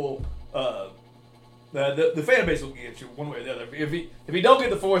people will. The fan base will get you one way or the other. If he don't get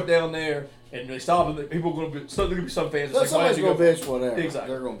the 4th down there and they stop him, people are going to be some fans. Somebody's going to bitch whatever.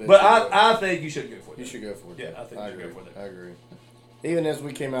 Exactly. They're going to bitch. But I think you should go for it. You should go for it. Yeah, I think you should go for it. I agree. Even as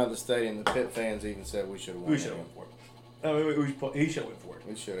we came out of the stadium, the Pitt fans even said we should have won. We should have won for it. I mean, he should have won for it.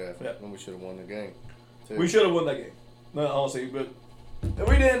 We should have. Yeah. And we should have won the game, too. We should have won that game. No, honestly, but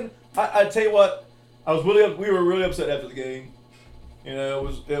we didn't. I tell you what, we were really upset after the game. It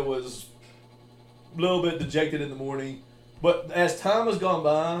was a little bit dejected in the morning, but as time has gone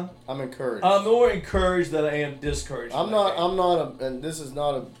by, I'm encouraged. I'm more encouraged than I am discouraged. That's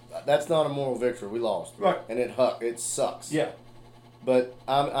not a moral victory. We lost, right? And it sucks. Yeah, but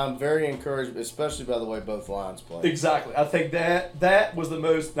I'm very encouraged, especially by the way both lines played. Exactly. I think that was the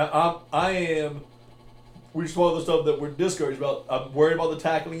most. Now I am. We just one of the stuff that we're discouraged about. I'm worried about the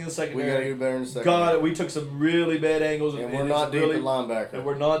tackling in the secondary. We got to do better in the secondary. We took some really bad angles. And we're not deep at linebacker. And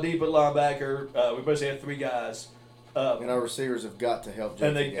we're not deep at linebacker. We basically had 3 guys. And our receivers have got to help.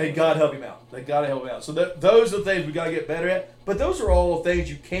 And they got to help him out. They got to help him out. So those are the things we got to get better at. But those are all things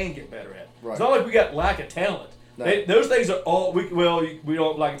you can get better at. Right. It's not like we got lack of talent. No. Those things are all we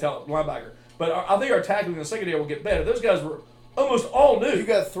don't lack of talent linebacker. But I think our tackling in the secondary will get better. Those guys were almost all new. You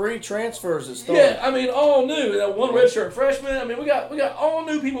got 3 transfers that started. Yeah, I mean all new. That one redshirt freshman. I mean we got all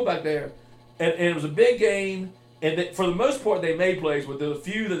new people back there, and it was a big game. And for the most part, they made plays, but the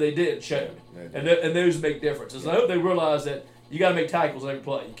few that they did showed, and those make differences. And I hope they realize that you got to make tackles every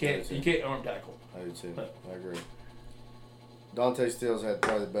play. You can't arm tackle. I do too. I agree. Dante Stills had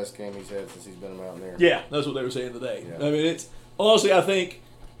probably the best game he's had since he's been a Mountaineer. Yeah, that's what they were saying today. Yeah. I mean, it's honestly, I think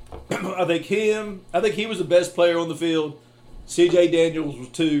he was the best player on the field. C.J. Daniels was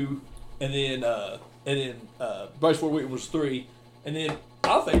 2, and then Bryce Ford Wheaton was 3, and then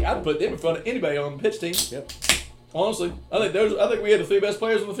I think I'd put them in front of anybody on the Pitts team. Yep. Honestly, I think we had the 3 best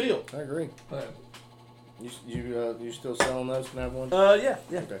players on the field. I agree. You still selling those? Can I have one? Yeah.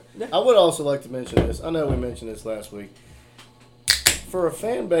 Okay. Yeah. I would also like to mention this. I know we mentioned this last week. For a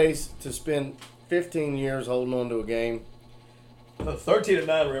fan base to spend 15 years holding on to a game. 13-9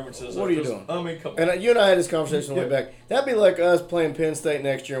 references. What are you doing? I mean, come on. And you and I had this conversation way back. That'd be like us playing Penn State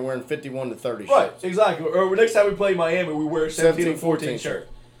next year and wearing 51-30 shirts. Right, exactly. Or next time we play Miami, we wear a 17-14 shirt.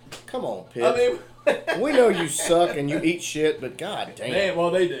 Come on, Pitt. I mean, we know you suck and you eat shit, but god damn. Man, well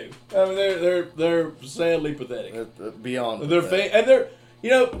they do. I mean, they're sadly pathetic. Beyond. They're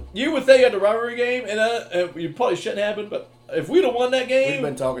you would think at the rivalry game, and you probably shouldn't happen, but if we'd have won that game,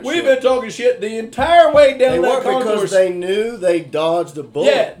 we've been talking shit the entire way down that concourse. Because they knew they dodged the bullet.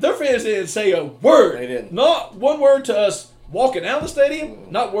 Yeah, their fans didn't say a word. They didn't. Not one word to us walking out of the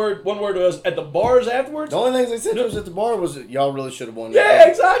stadium, not one word to us at the bars afterwards. The only things they said to us at the bar was that y'all really should have won. Yeah,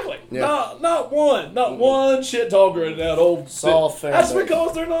 exactly. Yeah. Not one shit talker in that old soft fan. That's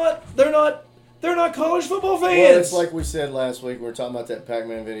because they're not college football fans. Well, it's like we said last week. We were talking about that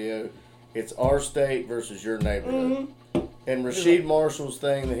Pac-Man video. It's our state versus your neighborhood. Mm-hmm. And Rasheed Marshall's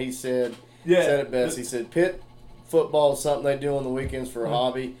thing that he said it best. He said, Pitt football is something they do on the weekends for a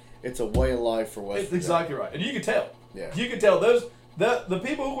hobby. It's a way of life for West Virginia. Exactly right. And you can tell. Yeah. You can tell. The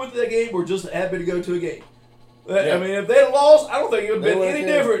people who went to that game were just happy to go to a game. I mean, if they had lost, I don't think it would have been any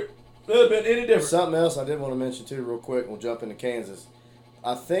different. It would have been any different. Something else I did want to mention, too, real quick. We'll jump into Kansas.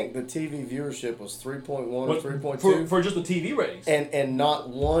 I think the TV viewership was 3.1 or 3.2. For just the TV ratings. And not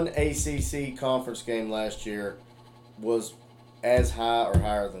one ACC conference game last year was as high or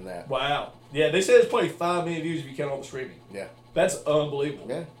higher than that. Wow. Yeah, they said it's probably 5 million views if you count all the streaming. Yeah. That's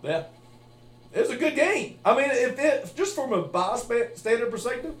unbelievable. Yeah. It was a good game. I mean, if just from a bias standard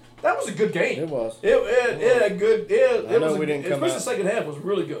perspective, that was a good game. It was. It had a good. I know we didn't come out. Especially the second half was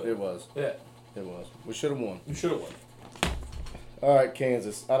really good. It was. Yeah. It was. We should have won. We should have won. All right,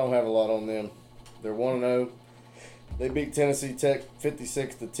 Kansas. I don't have a lot on them. They're 1-0. They beat Tennessee Tech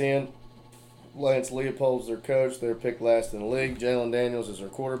 56-10. Lance Leopold's their coach. They're picked last in the league. Jalen Daniels is their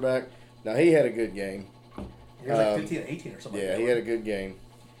quarterback. Now, he had a good game. He was like 15-18 or something. Yeah, he had a good game.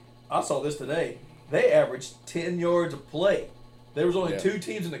 I saw this today. They averaged 10 yards of play. There was only 2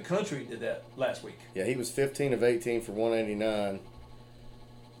 teams in the country that did that last week. Yeah, he was 15 of 18 for 189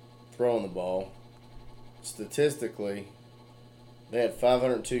 throwing the ball. Statistically, they had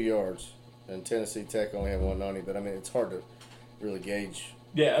 502 yards, and Tennessee Tech only had 190. But, I mean, it's hard to really gauge.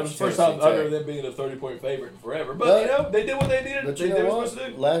 Yeah, it was the first time I remember them being a 30-point favorite in forever. But, they did what they needed. But they did what they were supposed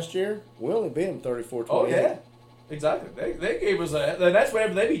to do. Last year, we only beat them 34-28. Oh, yeah. Exactly. They gave us and that's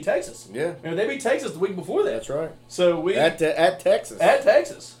whenever they beat Texas. Yeah. They beat Texas the week before that. That's right. So we at Texas. At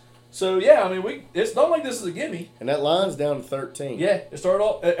Texas. So yeah, I mean it's not like this is a gimme. And that line's down to 13. Yeah, it started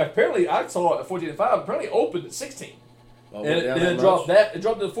off. Apparently, I saw it at 14-5. Apparently, it opened at 16. Oh, and it dropped that. It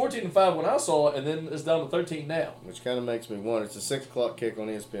dropped to 14-5 when I saw it, and then it's down to 13 now. Which kind of makes me wonder. It's a 6:00 kick on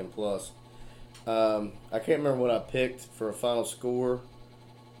ESPN Plus. I can't remember what I picked for a final score.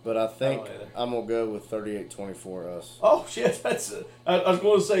 But I think I'm going to go with 38-24 us. Oh, shit. That's. I was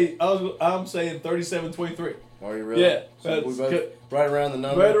going to say, I'm saying 37-23. Are you really? Yeah. So we both right around the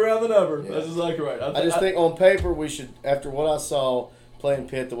number? Right around the number. Yeah. That's exactly right. I just think on paper we should, after what I saw playing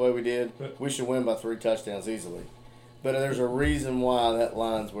Pitt the way we did, we should win by 3 touchdowns easily. But there's a reason why that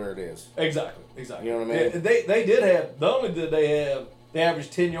line's where it is. Exactly. You know what I mean? Yeah, they did have, not only did they have, they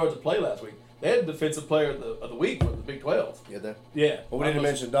averaged 10 yards of play last week. They had the defensive player of the week for the Big 12. Yeah. Well, we didn't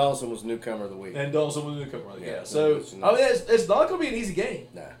mention Donaldson was newcomer of the week. And Donaldson was newcomer of the week. Yeah. So, I mean, it's not going to be an easy game.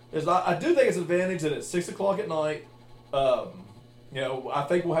 Nah. It's not, I do think it's an advantage that it's 6 o'clock at night. I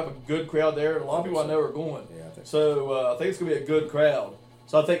think we'll have a good crowd there. A lot of people I know are going. Yeah, I think so. I think it's going to be a good crowd.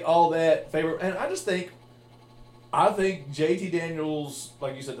 So I think all that favor. And I think JT Daniels,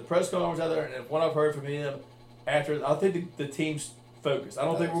 like you said, the press conference out there, and what I've heard from him after, I think the team's focused. I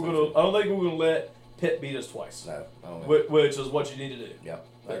don't think we're gonna let Pitt beat us twice. No, which is what you need to do. Yep,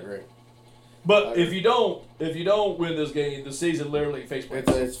 I agree. But if you don't win this game, the season literally face plant.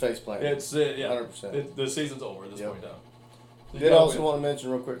 It's face plant. It's 100%. The season's over at this point in time. So did also want to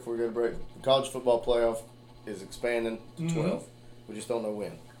mention real quick before we go to break, the college football playoff is expanding to 12. We just don't know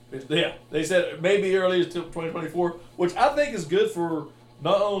when. Yeah, they said maybe early as 2024, which I think is good for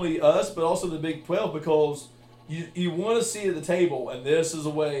not only us but also the Big 12 because you want to see at the table, and this is a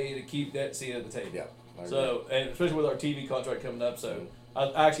way to keep that seat at the table. Yeah. So, and especially with our TV contract coming up, so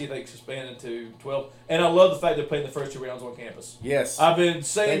I actually think it's expanded to 12. And I love the fact they're playing the first 2 rounds on campus. Yes. I've been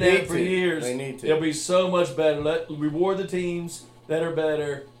saying that for years. They need to. It'll be so much better. Reward the teams that are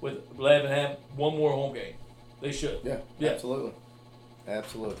better with have one more home game. They should. Yeah.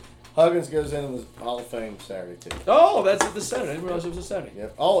 Absolutely. Huggins goes into the Hall of Fame Saturday, too. Oh, that's this Saturday. I didn't realize it was a Saturday.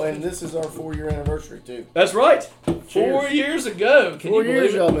 Yep. Oh, and this is our 4-year anniversary, too. That's right. Cheers. 4 years ago. Can 4 you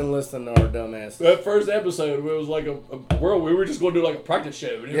years believe y'all been listening to our dumbasses. That first episode, it was like we were just going to do like a practice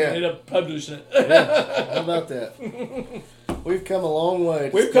show. And we ended up publishing it. Yeah. How about that? We've come a long way.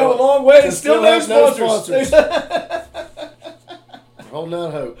 We've come a long way and still no sponsors. Holding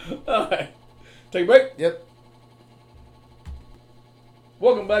out hope. All right. Take a break? Yep.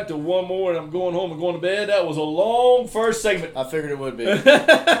 Welcome back to One More, and I'm going home and going to bed. That was a long first segment. I figured it would be.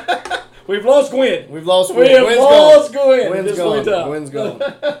 We've lost Gwen. We've lost Gwen. We have lost Gwen. Gwen's gone. Gwen's gone.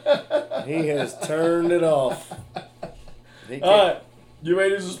 He has turned it off. All right. You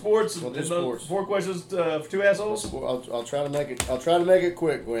ready to do some sports? We'll do sports. 4 questions for 2 assholes? I'll try to make it. I'll try to make it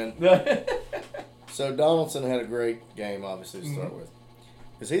quick, Gwen. So Donaldson had a great game, obviously, to start with.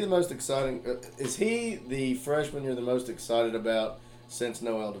 Is he the most exciting? Is he the freshman you're the most excited about since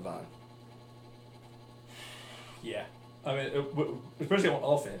Noel Devine? Yeah. I mean, especially on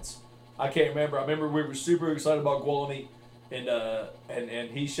offense. I can't remember. I remember we were super excited about Gwaltney, and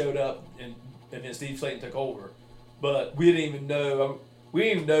he showed up, and then Steve Slayton took over. But we didn't even know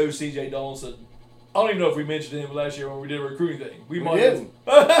C.J. Donaldson. I don't even know if we mentioned him last year when we did a recruiting thing. We didn't.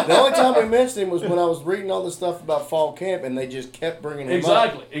 The only time we mentioned him was when I was reading all the stuff about fall camp, and they just kept bringing him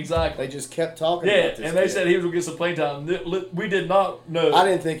up. Exactly. They just kept talking about this. Yeah, and they said he was going to get some playing time. We did not know. I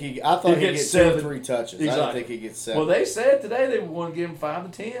didn't think I thought he'd get 2 or 3 touches. Exactly. I didn't think he'd get 7. Well, they said today they want to give him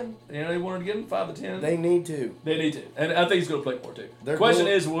 5 to 10. They wanted to give him 5 to 10. They need to. And I think he's going to play more, too. The question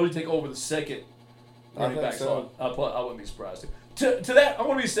is, will he take over the second running back slot? I wouldn't be surprised, too. To that, I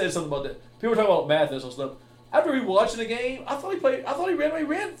want to say something about that. People are talking about Mathis and stuff. After rewatching the game, I thought he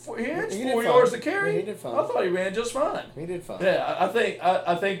ran 4 yards to carry. He did fine. I thought he ran just fine. He did fine. Yeah,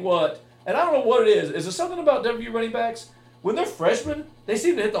 I think what, and I don't know what it is. Is there something about WVU running backs? When they're freshmen, they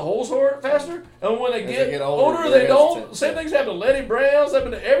seem to hit the holes faster, and when they get older, they don't. Same things happen to Lenny Brown.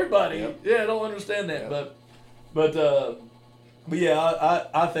 Happen to everybody. Yep. Yeah, I don't understand that, yep. but yeah,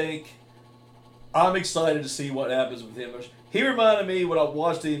 I think I'm excited to see what happens with him. He reminded me when I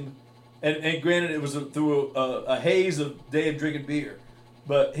watched him. And granted, it was through a haze of day of drinking beer.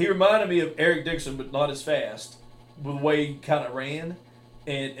 But he reminded me of Eric Dixon, but not as fast, with the way he kind of ran.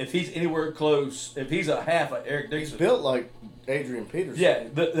 And if he's anywhere close, if he's a half of Eric Dixon. He's built like Adrian Peterson. Yeah,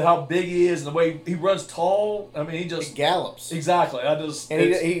 how big he is and the way he runs tall. I mean, he gallops. Exactly.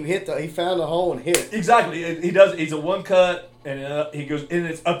 He found a hole and hit it. Exactly. He does. He's a one cut, and he goes, and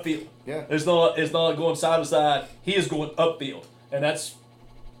it's upfield. Yeah. It's not going side to side. He is going upfield. And that's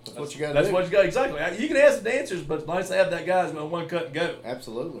what you got. That's what you got. Exactly. You can ask the dancers, but it's nice to have that guy who's going to one cut and go.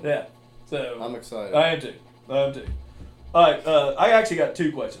 Absolutely. Yeah. So I'm excited. I am too. All right. I actually got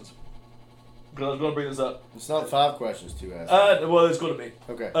 2 questions because I was going to bring this up. It's not 5 questions to ask. Well, it's going to be.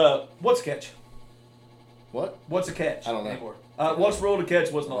 Okay. What's a catch? What? What's a catch? I don't know. Anymore. What's rule to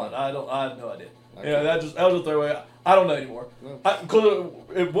catch? What's not? I have no idea. Okay. Yeah, that was a throwaway. I don't know anymore. No.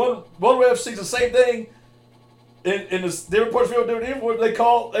 If one ref sees the same thing. In the different parts of the field, they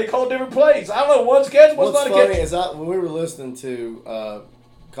call different plays. I don't know. One's a catch, one's not a catch. What's funny is when we were listening to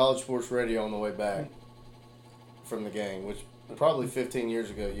College Sports Radio on the way back from the game, which probably 15 years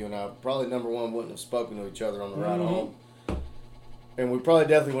ago, you and I probably number one wouldn't have spoken to each other on the ride home, and we probably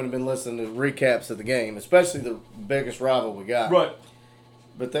definitely wouldn't have been listening to recaps of the game, especially the biggest rival we got. Right.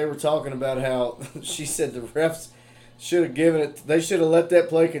 But they were talking about how she said the refs should have given it. They should have let that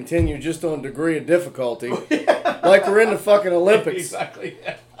play continue just on degree of difficulty, like we're in the fucking Olympics. Exactly.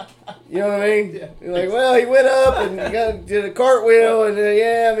 Yeah. You know what I mean? Yeah. You're like, well, he went up and did a cartwheel, and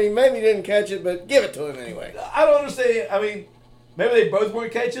maybe he didn't catch it, but give it to him anyway. I don't understand. I mean, maybe they both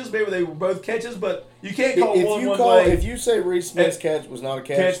weren't catches. Maybe they were both catches, but you can't call one way. If you say Reese Smith's catch was not a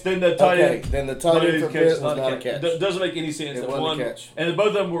catch, then the tight end. Then the tight end for Pitt was not a catch. It doesn't make any sense. It wasn't a catch. And both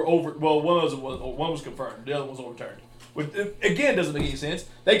of them were over. Well, one was confirmed. The other one was overturned. Which, again, doesn't make any sense.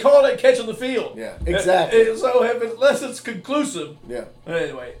 They call that catch on the field. Yeah, exactly. So unless it's conclusive. Yeah.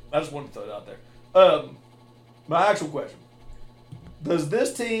 Anyway, I just wanted to throw it out there. My actual question: does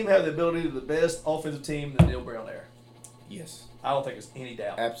this team have the ability to be the best offensive team in the Neil Brown era? Yes. I don't think there's any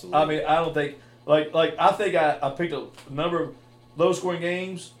doubt. Absolutely. I mean, I don't think I think I picked a number of low-scoring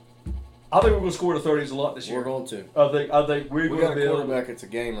games. I think we're going to score the 30s a lot this year. We're going to. I think we're going to be able. We got a quarterback. It's a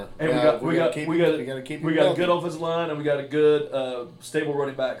gamer. And we got a good offensive line, and we got a good stable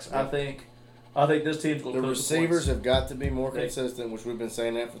running backs. Yeah. I think this team's going to. The receivers have got to be more consistent, which we've been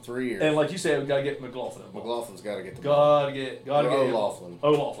saying that for 3 years. And like you said, we got to get McLaughlin. McLaughlin's got to get the ball. Got to get O'Laughlin.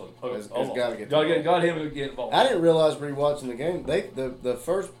 Has got to get the ball. Got him to get involved. I didn't realize rewatching the game. The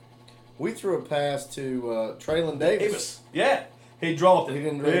first we threw a pass to Traylon Davis. Yeah. He dropped it. He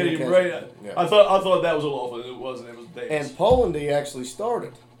didn't really catch it. Yeah. I thought that was O'Laughlin. It wasn't. It was Davis. And Polandy actually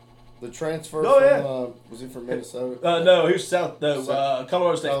started the transfer from was he from Minnesota? No, he was Colorado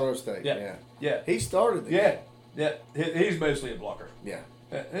State. Colorado State. Yeah. He started the game. Yeah. He's mostly a blocker. Yeah.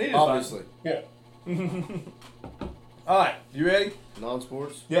 And he obviously. Yeah. All right, you ready?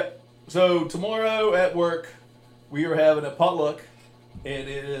 Non-sports. Yep. So tomorrow at work, we are having a potluck, and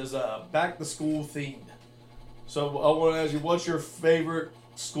it is back to school themed. So I want to ask you, what's your favorite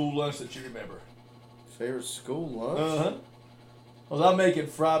school lunch that you remember? Favorite school lunch? Uh-huh. Well, I'm making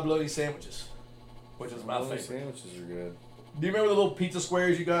fried bologna sandwiches, which is my favorite. Sandwiches are good. Do you remember the little pizza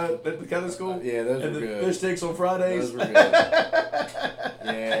squares you got at the Catholic school? Yeah, those were good. And the fish sticks on Fridays? Those were good.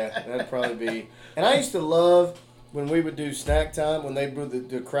 Yeah, that'd probably be. And I used to love when we would do snack time, when they put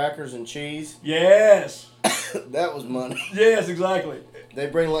the crackers and cheese. Yes. That was money. Yes, exactly. They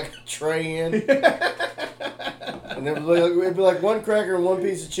bring like a tray in. And it'd be like one cracker and one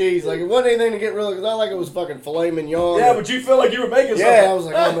piece of cheese. Like, it wasn't anything to get rid of. It's not like it was fucking filet mignon. Yeah, but you feel like you were making something. Yeah, I was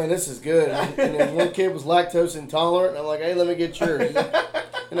like, oh man, this is good. And then one kid was lactose intolerant. And I'm like, hey, let me get yours.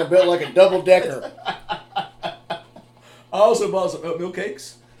 And I built like a double decker. I also bought some oatmeal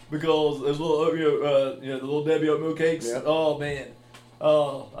cakes because there's little oatmeal, the little Debbie oatmeal cakes. Yep. Oh man,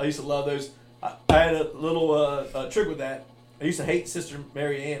 I used to love those. I had a little trick with that. I used to hate Sister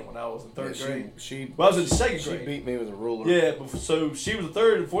Mary Ann when I was in third grade. I was in second grade. She beat me with a ruler. Yeah, so she was a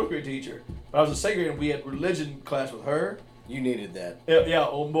third and fourth grade teacher. But I was in second grade and we had religion class with her. You needed that. Yeah.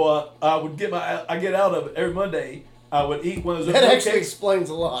 Oh boy, I get out of it every Monday. I would eat one of those. That actually explains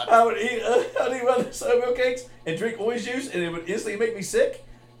a lot. I'd eat one of those oatmeal cakes and drink orange juice, and it would instantly make me sick.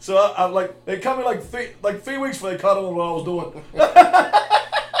 So I'm like, they come in like 3 weeks before they caught on what I was doing.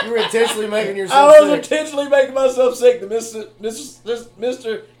 You were intentionally making yourself sick. I was intentionally making myself sick to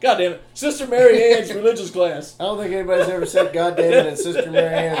Sister Mary Ann's religious class. I don't think anybody's ever said goddamn it and Sister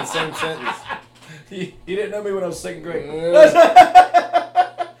Mary Ann in the same sentence. You didn't know me when I was second grade.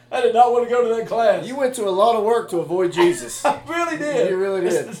 I did not want to go to that class. You went to a lot of work to avoid Jesus. I really did. You really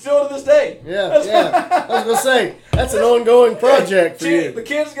did. Still to this day. Yeah. I was going to say, that's an ongoing project for you. The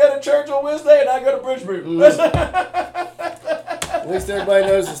kids go to church on Wednesday and I go to Bridgebrook. At least everybody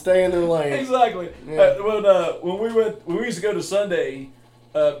knows to stay in their lane. Exactly. Yeah. When we used to go to Sunday,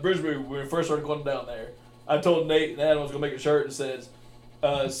 Bridgebrook, when we first started going down there, I told Nate and Adam I was going to make a shirt that says,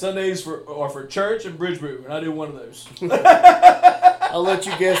 Sundays are for church and Bridgebrook, and I do one of those. I'll let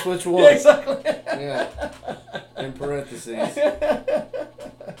you guess which one. Yeah, exactly. Yeah. In parentheses.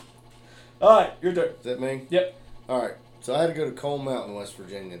 All right, your turn. Is that me? Yep. All right. So I had to go to Coal Mountain, West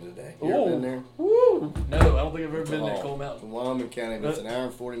Virginia today. You ever been there? Woo. No, I don't think I've ever been there, Coal Mountain. In Wyoming County, and it's an hour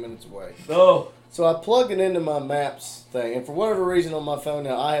and 40 minutes away. Oh. So I plug it into my maps thing, and for whatever reason on my phone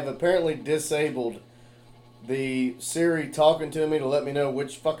now, I have apparently disabled the Siri talking to me to let me know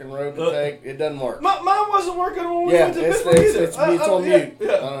which fucking road to take. It doesn't work. Mine wasn't working when we went to Pittsburgh either. It's on mute.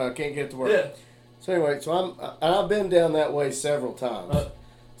 Yeah. I don't know. I can't get it to work. Yeah. So anyway, I've been down that way several times.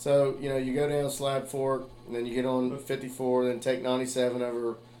 So, you go down Slab Fork, and then you get on 54, then take 97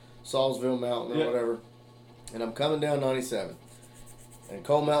 over Salisville Mountain or whatever. And I'm coming down 97. And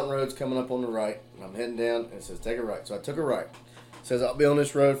Coal Mountain Road's coming up on the right. And I'm heading down, and it says take a right. So I took a right. It says I'll be on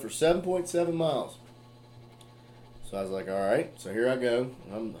this road for 7.7 miles. So I was like, all right. So here I go.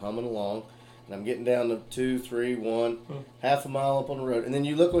 I'm humming along. And I'm getting down to 2, 3, 1, half a mile up on the road. And then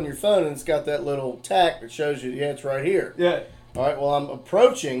you look on your phone, and it's got that little tack that shows you, it's right here. Yeah. All right, well, I'm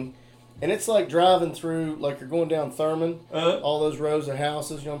approaching, and it's like driving through, like you're going down Thurman, all those rows of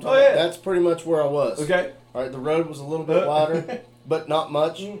houses, you know what I'm talking about? That's pretty much where I was. Okay. All right, the road was a little bit wider, but not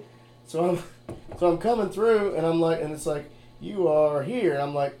much. So I'm coming through, and I'm like, and it's like, you are here. And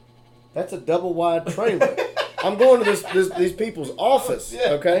I'm like, that's a double wide trailer. I'm going to these people's office,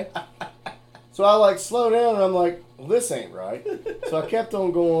 okay? So I like slow down, and I'm like, well, this ain't right. So I kept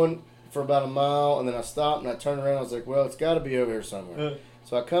on going for about a mile, and then I stopped, and I turned around. I was like, well, it's got to be over here somewhere.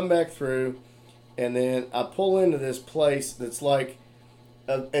 So I come back through, and then I pull into this place that's like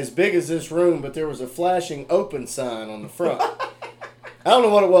as big as this room, but there was a flashing open sign on the front. I don't know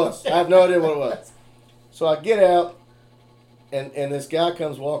what it was. I have no idea what it was. So I get out, and this guy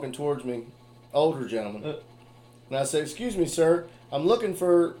comes walking towards me, older gentleman. And I said, excuse me, sir, I'm looking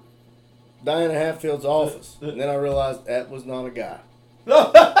for Diana Hatfield's office. And then I realized that was not a guy.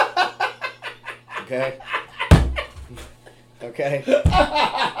 Okay? Okay?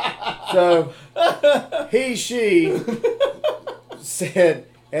 So, she said,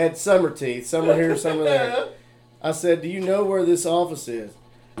 had summer teeth, summer here, summer there. I said, do you know where this office is?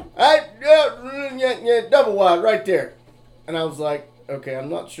 Double wide, right there. And I was like, okay, I'm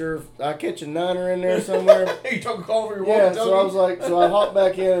not sure if I catch a niner in there somewhere. You took a call for your walkie-talkie? Yeah, so I was like, so I hop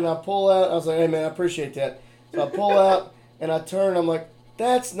back in and I pull out. I was like, hey man, I appreciate that. So I pull out and I turn. I'm like,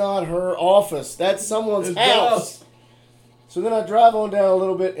 that's not her office. That's someone's house. So then I drive on down a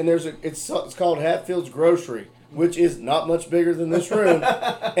little bit, and it's called Hatfield's Grocery, which is not much bigger than this room,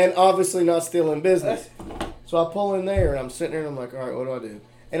 and obviously not still in business. So I pull in there, and I'm sitting there, and I'm like, all right, what do I do?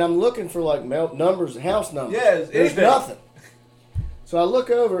 And I'm looking for like numbers, house numbers. Yeah, there's nothing. So I look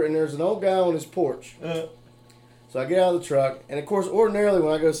over, and there's an old guy on his porch. So I get out of the truck, and of course, ordinarily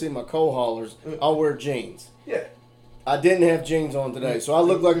when I go see my coal haulers, I'll wear jeans. Yeah. I didn't have jeans on today, so I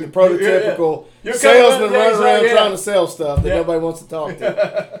look like the prototypical salesman running around trying to sell stuff that nobody wants to talk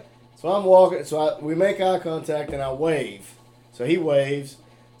to. So I'm walking, we make eye contact, and I wave. So he waves.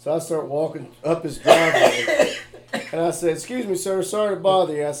 So I start walking up his driveway, And I said, excuse me, sir, sorry to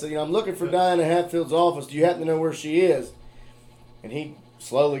bother you. I said, I'm looking for Diana Hatfield's office. Do you happen to know where she is? And he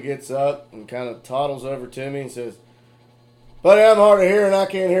slowly gets up and kind of toddles over to me and says, buddy, I'm hard of hearing. I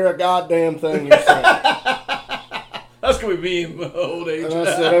can't hear a goddamn thing you're saying. That's going to be me in old age. And I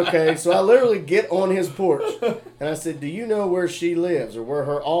said, okay. So I literally get on his porch. And I said, do you know where she lives or where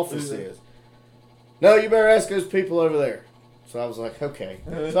her office is? No, you better ask those people over there. So I was like, okay.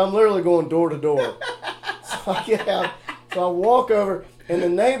 So I'm literally going door to door. So I get out. So I walk over. And the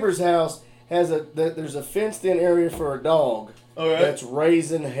neighbor's house has there's a fenced-in area for a dog. That's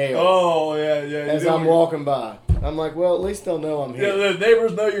raising hell. Oh, yeah. As I'm walking by. I'm like, well, at least they'll know I'm here. Yeah, the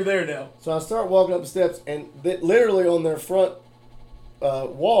neighbors know you're there now. So I start walking up the steps, and literally on their front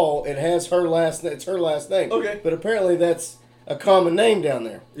wall, it has her last name. It's her last name. Okay. But apparently that's a common name down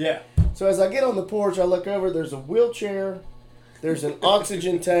there. Yeah. So as I get on the porch, I look over. There's a wheelchair. There's an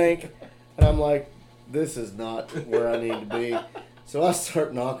oxygen tank. And I'm like, this is not where I need to be. So I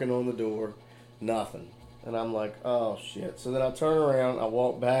start knocking on the door. Nothing. And I'm like, oh, shit. So then I turn around. I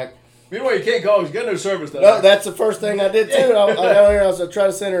walk back. Meanwhile, you can't call. He's got no service. No, that's the first thing I did, too. I got here. I was trying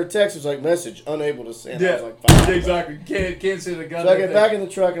to send her a text. It was like, message, unable to send. Yeah, I was like, fine. Exactly. Can't send a gun. So I get back in the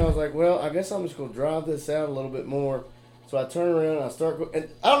truck, and I was like, well, I guess I'm just going to drive this out a little bit more. So I turn around, and I start going. And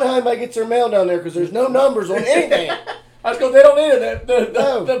I don't know how anybody gets their mail down there because there's no numbers on anything. That's because they don't need it.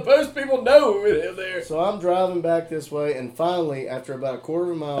 The post people know it there. So I'm driving back this way, and finally, after about a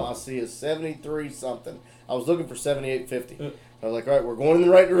quarter of a mile, I see a 73-something. I was looking for 7850. I was like, all right, we're going in the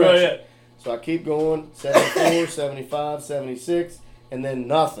right direction. Oh, yeah. So I keep going, 74, 75, 76, and then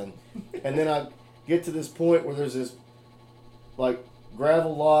nothing. And then I get to this point where there's this, like,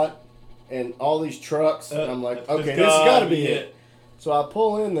 gravel lot and all these trucks. And I'm like, okay, this has got to be it. So I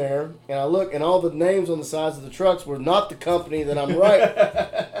pull in there, and I look, and all the names on the sides of the trucks were not the company that I'm right.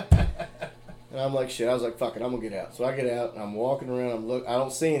 And I'm like, shit. I was like, fuck it, I'm going to get out. So I get out, and I'm walking around. I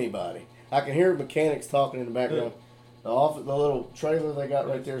don't see anybody. I can hear mechanics talking in the background. The little trailer they got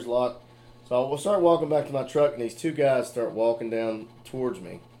right there is locked. So I will start walking back to my truck, and these two guys start walking down towards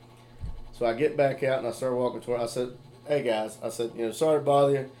me. So I get back out, and I start walking toward. I said, hey, guys. I said, sorry to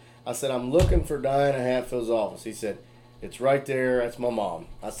bother you. I said, I'm looking for Diana Hatfield's office. He said, it's right there. That's my mom.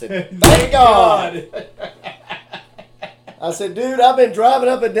 I said, thank God. I said, dude, I've been driving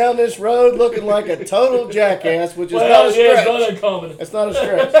up and down this road looking like a total jackass, which is not a stretch. It's not uncommon. It's not a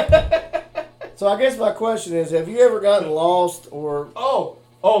stretch. So I guess my question is, have you ever gotten lost or... Oh,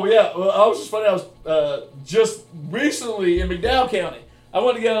 yeah. Well, I was just funny. I was just recently in McDowell County. I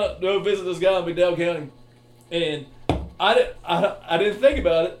went to go visit this guy in McDowell County, and I didn't think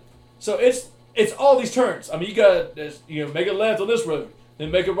about it. So it's all these turns. I mean, you got make a left on this road, then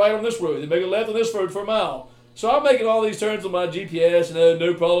make a right on this road, then make a left on this road for a mile. So I'm making all these turns on my GPS,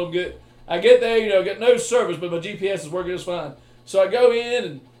 no problem. I get there, get no service, but my GPS is working just fine. So I go in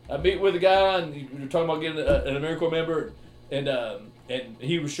and I meet with a guy, and you're talking about getting an AmeriCorps member, and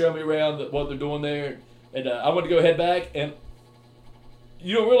he was showing me around what they're doing there. And I went to go head back, and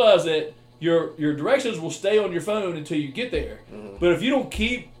you don't realize that your directions will stay on your phone until you get there. Mm-hmm. But if you don't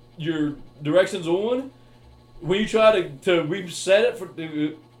keep your directions on, when you try to reset it for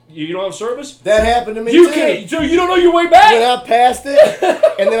you don't have service. That happened to me too. Can't. So you don't know your way back. When I passed it,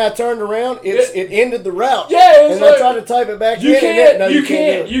 and then I turned around, it ended the route. Yeah, and I tried to type it back in. You can't. No.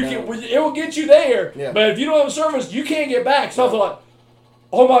 It will get you there. Yeah. But if you don't have service, you can't get back. So I thought,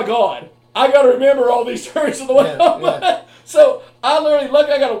 oh my God, I got to remember all these turns on the way home. Yeah. So I literally,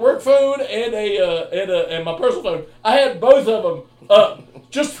 luckily, I got a work phone and my personal phone. I had both of them up.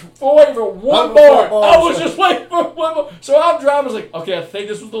 Just waiting for one bar. I was just waiting for one bar. So I'm driving. I was like, okay, I think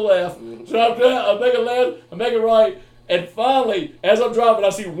this was the left. So I make a left, I make a right. And finally, as I'm driving, I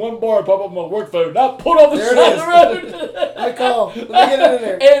see one bar pop up on my work phone. And I pull off the side of the road. Let me call. Let me get in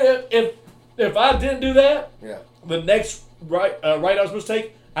there. And if I didn't do that, the next right I was supposed to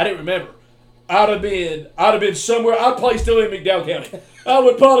take, I didn't remember. I'd have been somewhere. I'd probably still in McDowell County. I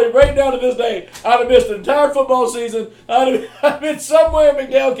would probably, right down to this day, I'd have missed the entire football season. I'd have been somewhere in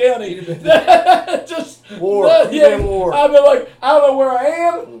McDowell County. Just war. War. I'd be like, I don't know where I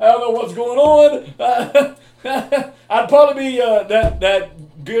am. I don't know what's going on. I'd probably be that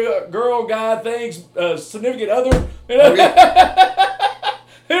girl, guy thing's significant other.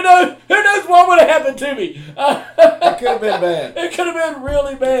 Who knows what would have happened to me? It could have been bad. It could have been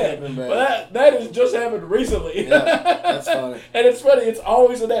really bad. But that has just happened recently. Yeah, that's funny. And it's funny. It's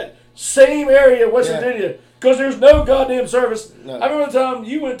always in that same area of West Virginia because there's no goddamn service. No. I remember the time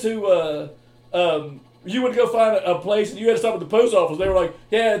you went to go find a place and you had to stop at the post office. They were like,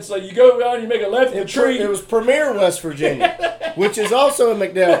 yeah, it's like you go around and you make a left in the tree. It was Premier, West Virginia, which is also in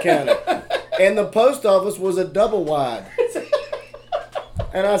McDowell County. and the post office was a double wide.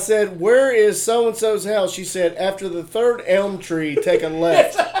 And I said, "Where is so-and-so's house?" She said, "After the third elm tree, take a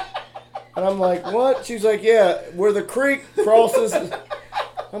left." And I'm like, "What?" She's like, "Yeah, where the creek crosses."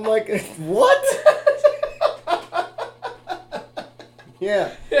 I'm like, "What?"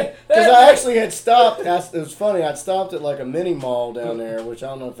 Yeah. Because I actually had stopped. It was funny. I'd stopped at like a mini mall down there, which I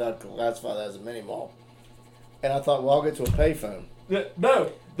don't know if I'd classify that as a mini mall. And I thought, well, I'll get to a payphone.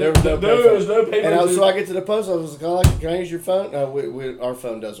 No. There was no payphone. And so I get to the post office. Can I use your phone? No, our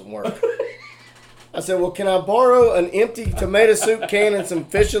phone doesn't work. I said, well, can I borrow an empty tomato soup can and some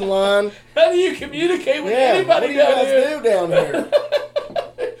fishing line? How do you communicate with anybody down here? What do you guys do down here?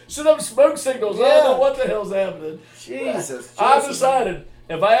 Set up smoke signals. Yeah. I don't know what the hell's happening. Jesus. I've decided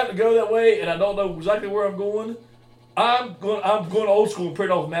if I have to go that way and I don't know exactly where I'm going old school and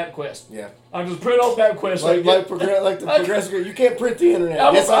print off MapQuest. Yeah. I'm just print off MapQuest. Like the progressive. You can't print the internet.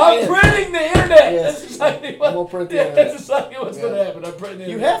 I'm printing the internet. Yes. That's exactly what. I'm gonna print the internet. That's exactly what's going to happen. I'm printing the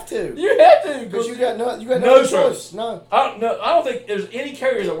internet. You have to. You have to because you got no choice. No. I don't think there's any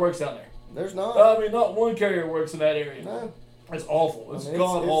carrier that works down there. There's not. I mean, not one carrier works in that area. No. It's awful. It's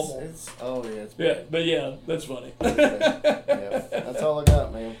awful. It's but yeah, that's funny. Yeah, that's all I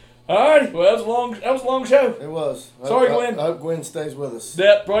got, man. All right. Well, that was a long show. It was. Sorry, Gwen. I hope Gwen stays with us.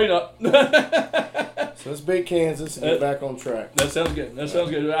 Yeah, probably not. So let's beat Kansas and get back on track. That sounds good. Sounds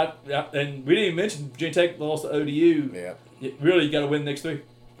good. And we didn't even mention Virginia Tech lost to ODU. Yeah. Really, you got to win the next three.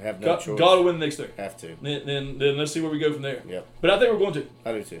 Have no choice. Got to win the next three. Have to. Then let's see where we go from there. Yep. But I think we're going to.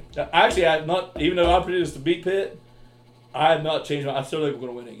 I do too. Actually, I have not. Even though I predicted us to beat Pitt, I have not changed my. I still think we're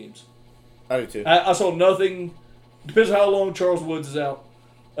going to win 8 games. I do too. I saw nothing. Depends on how long Charles Woods is out.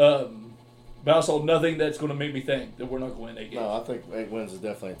 But I saw nothing that's going to make me think that we're not going to win 8 games. No, I think 8 wins is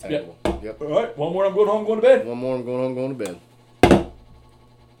definitely attainable. Yep. All right. One more. I'm going home. Going to bed. One more. I'm going home. Going to bed.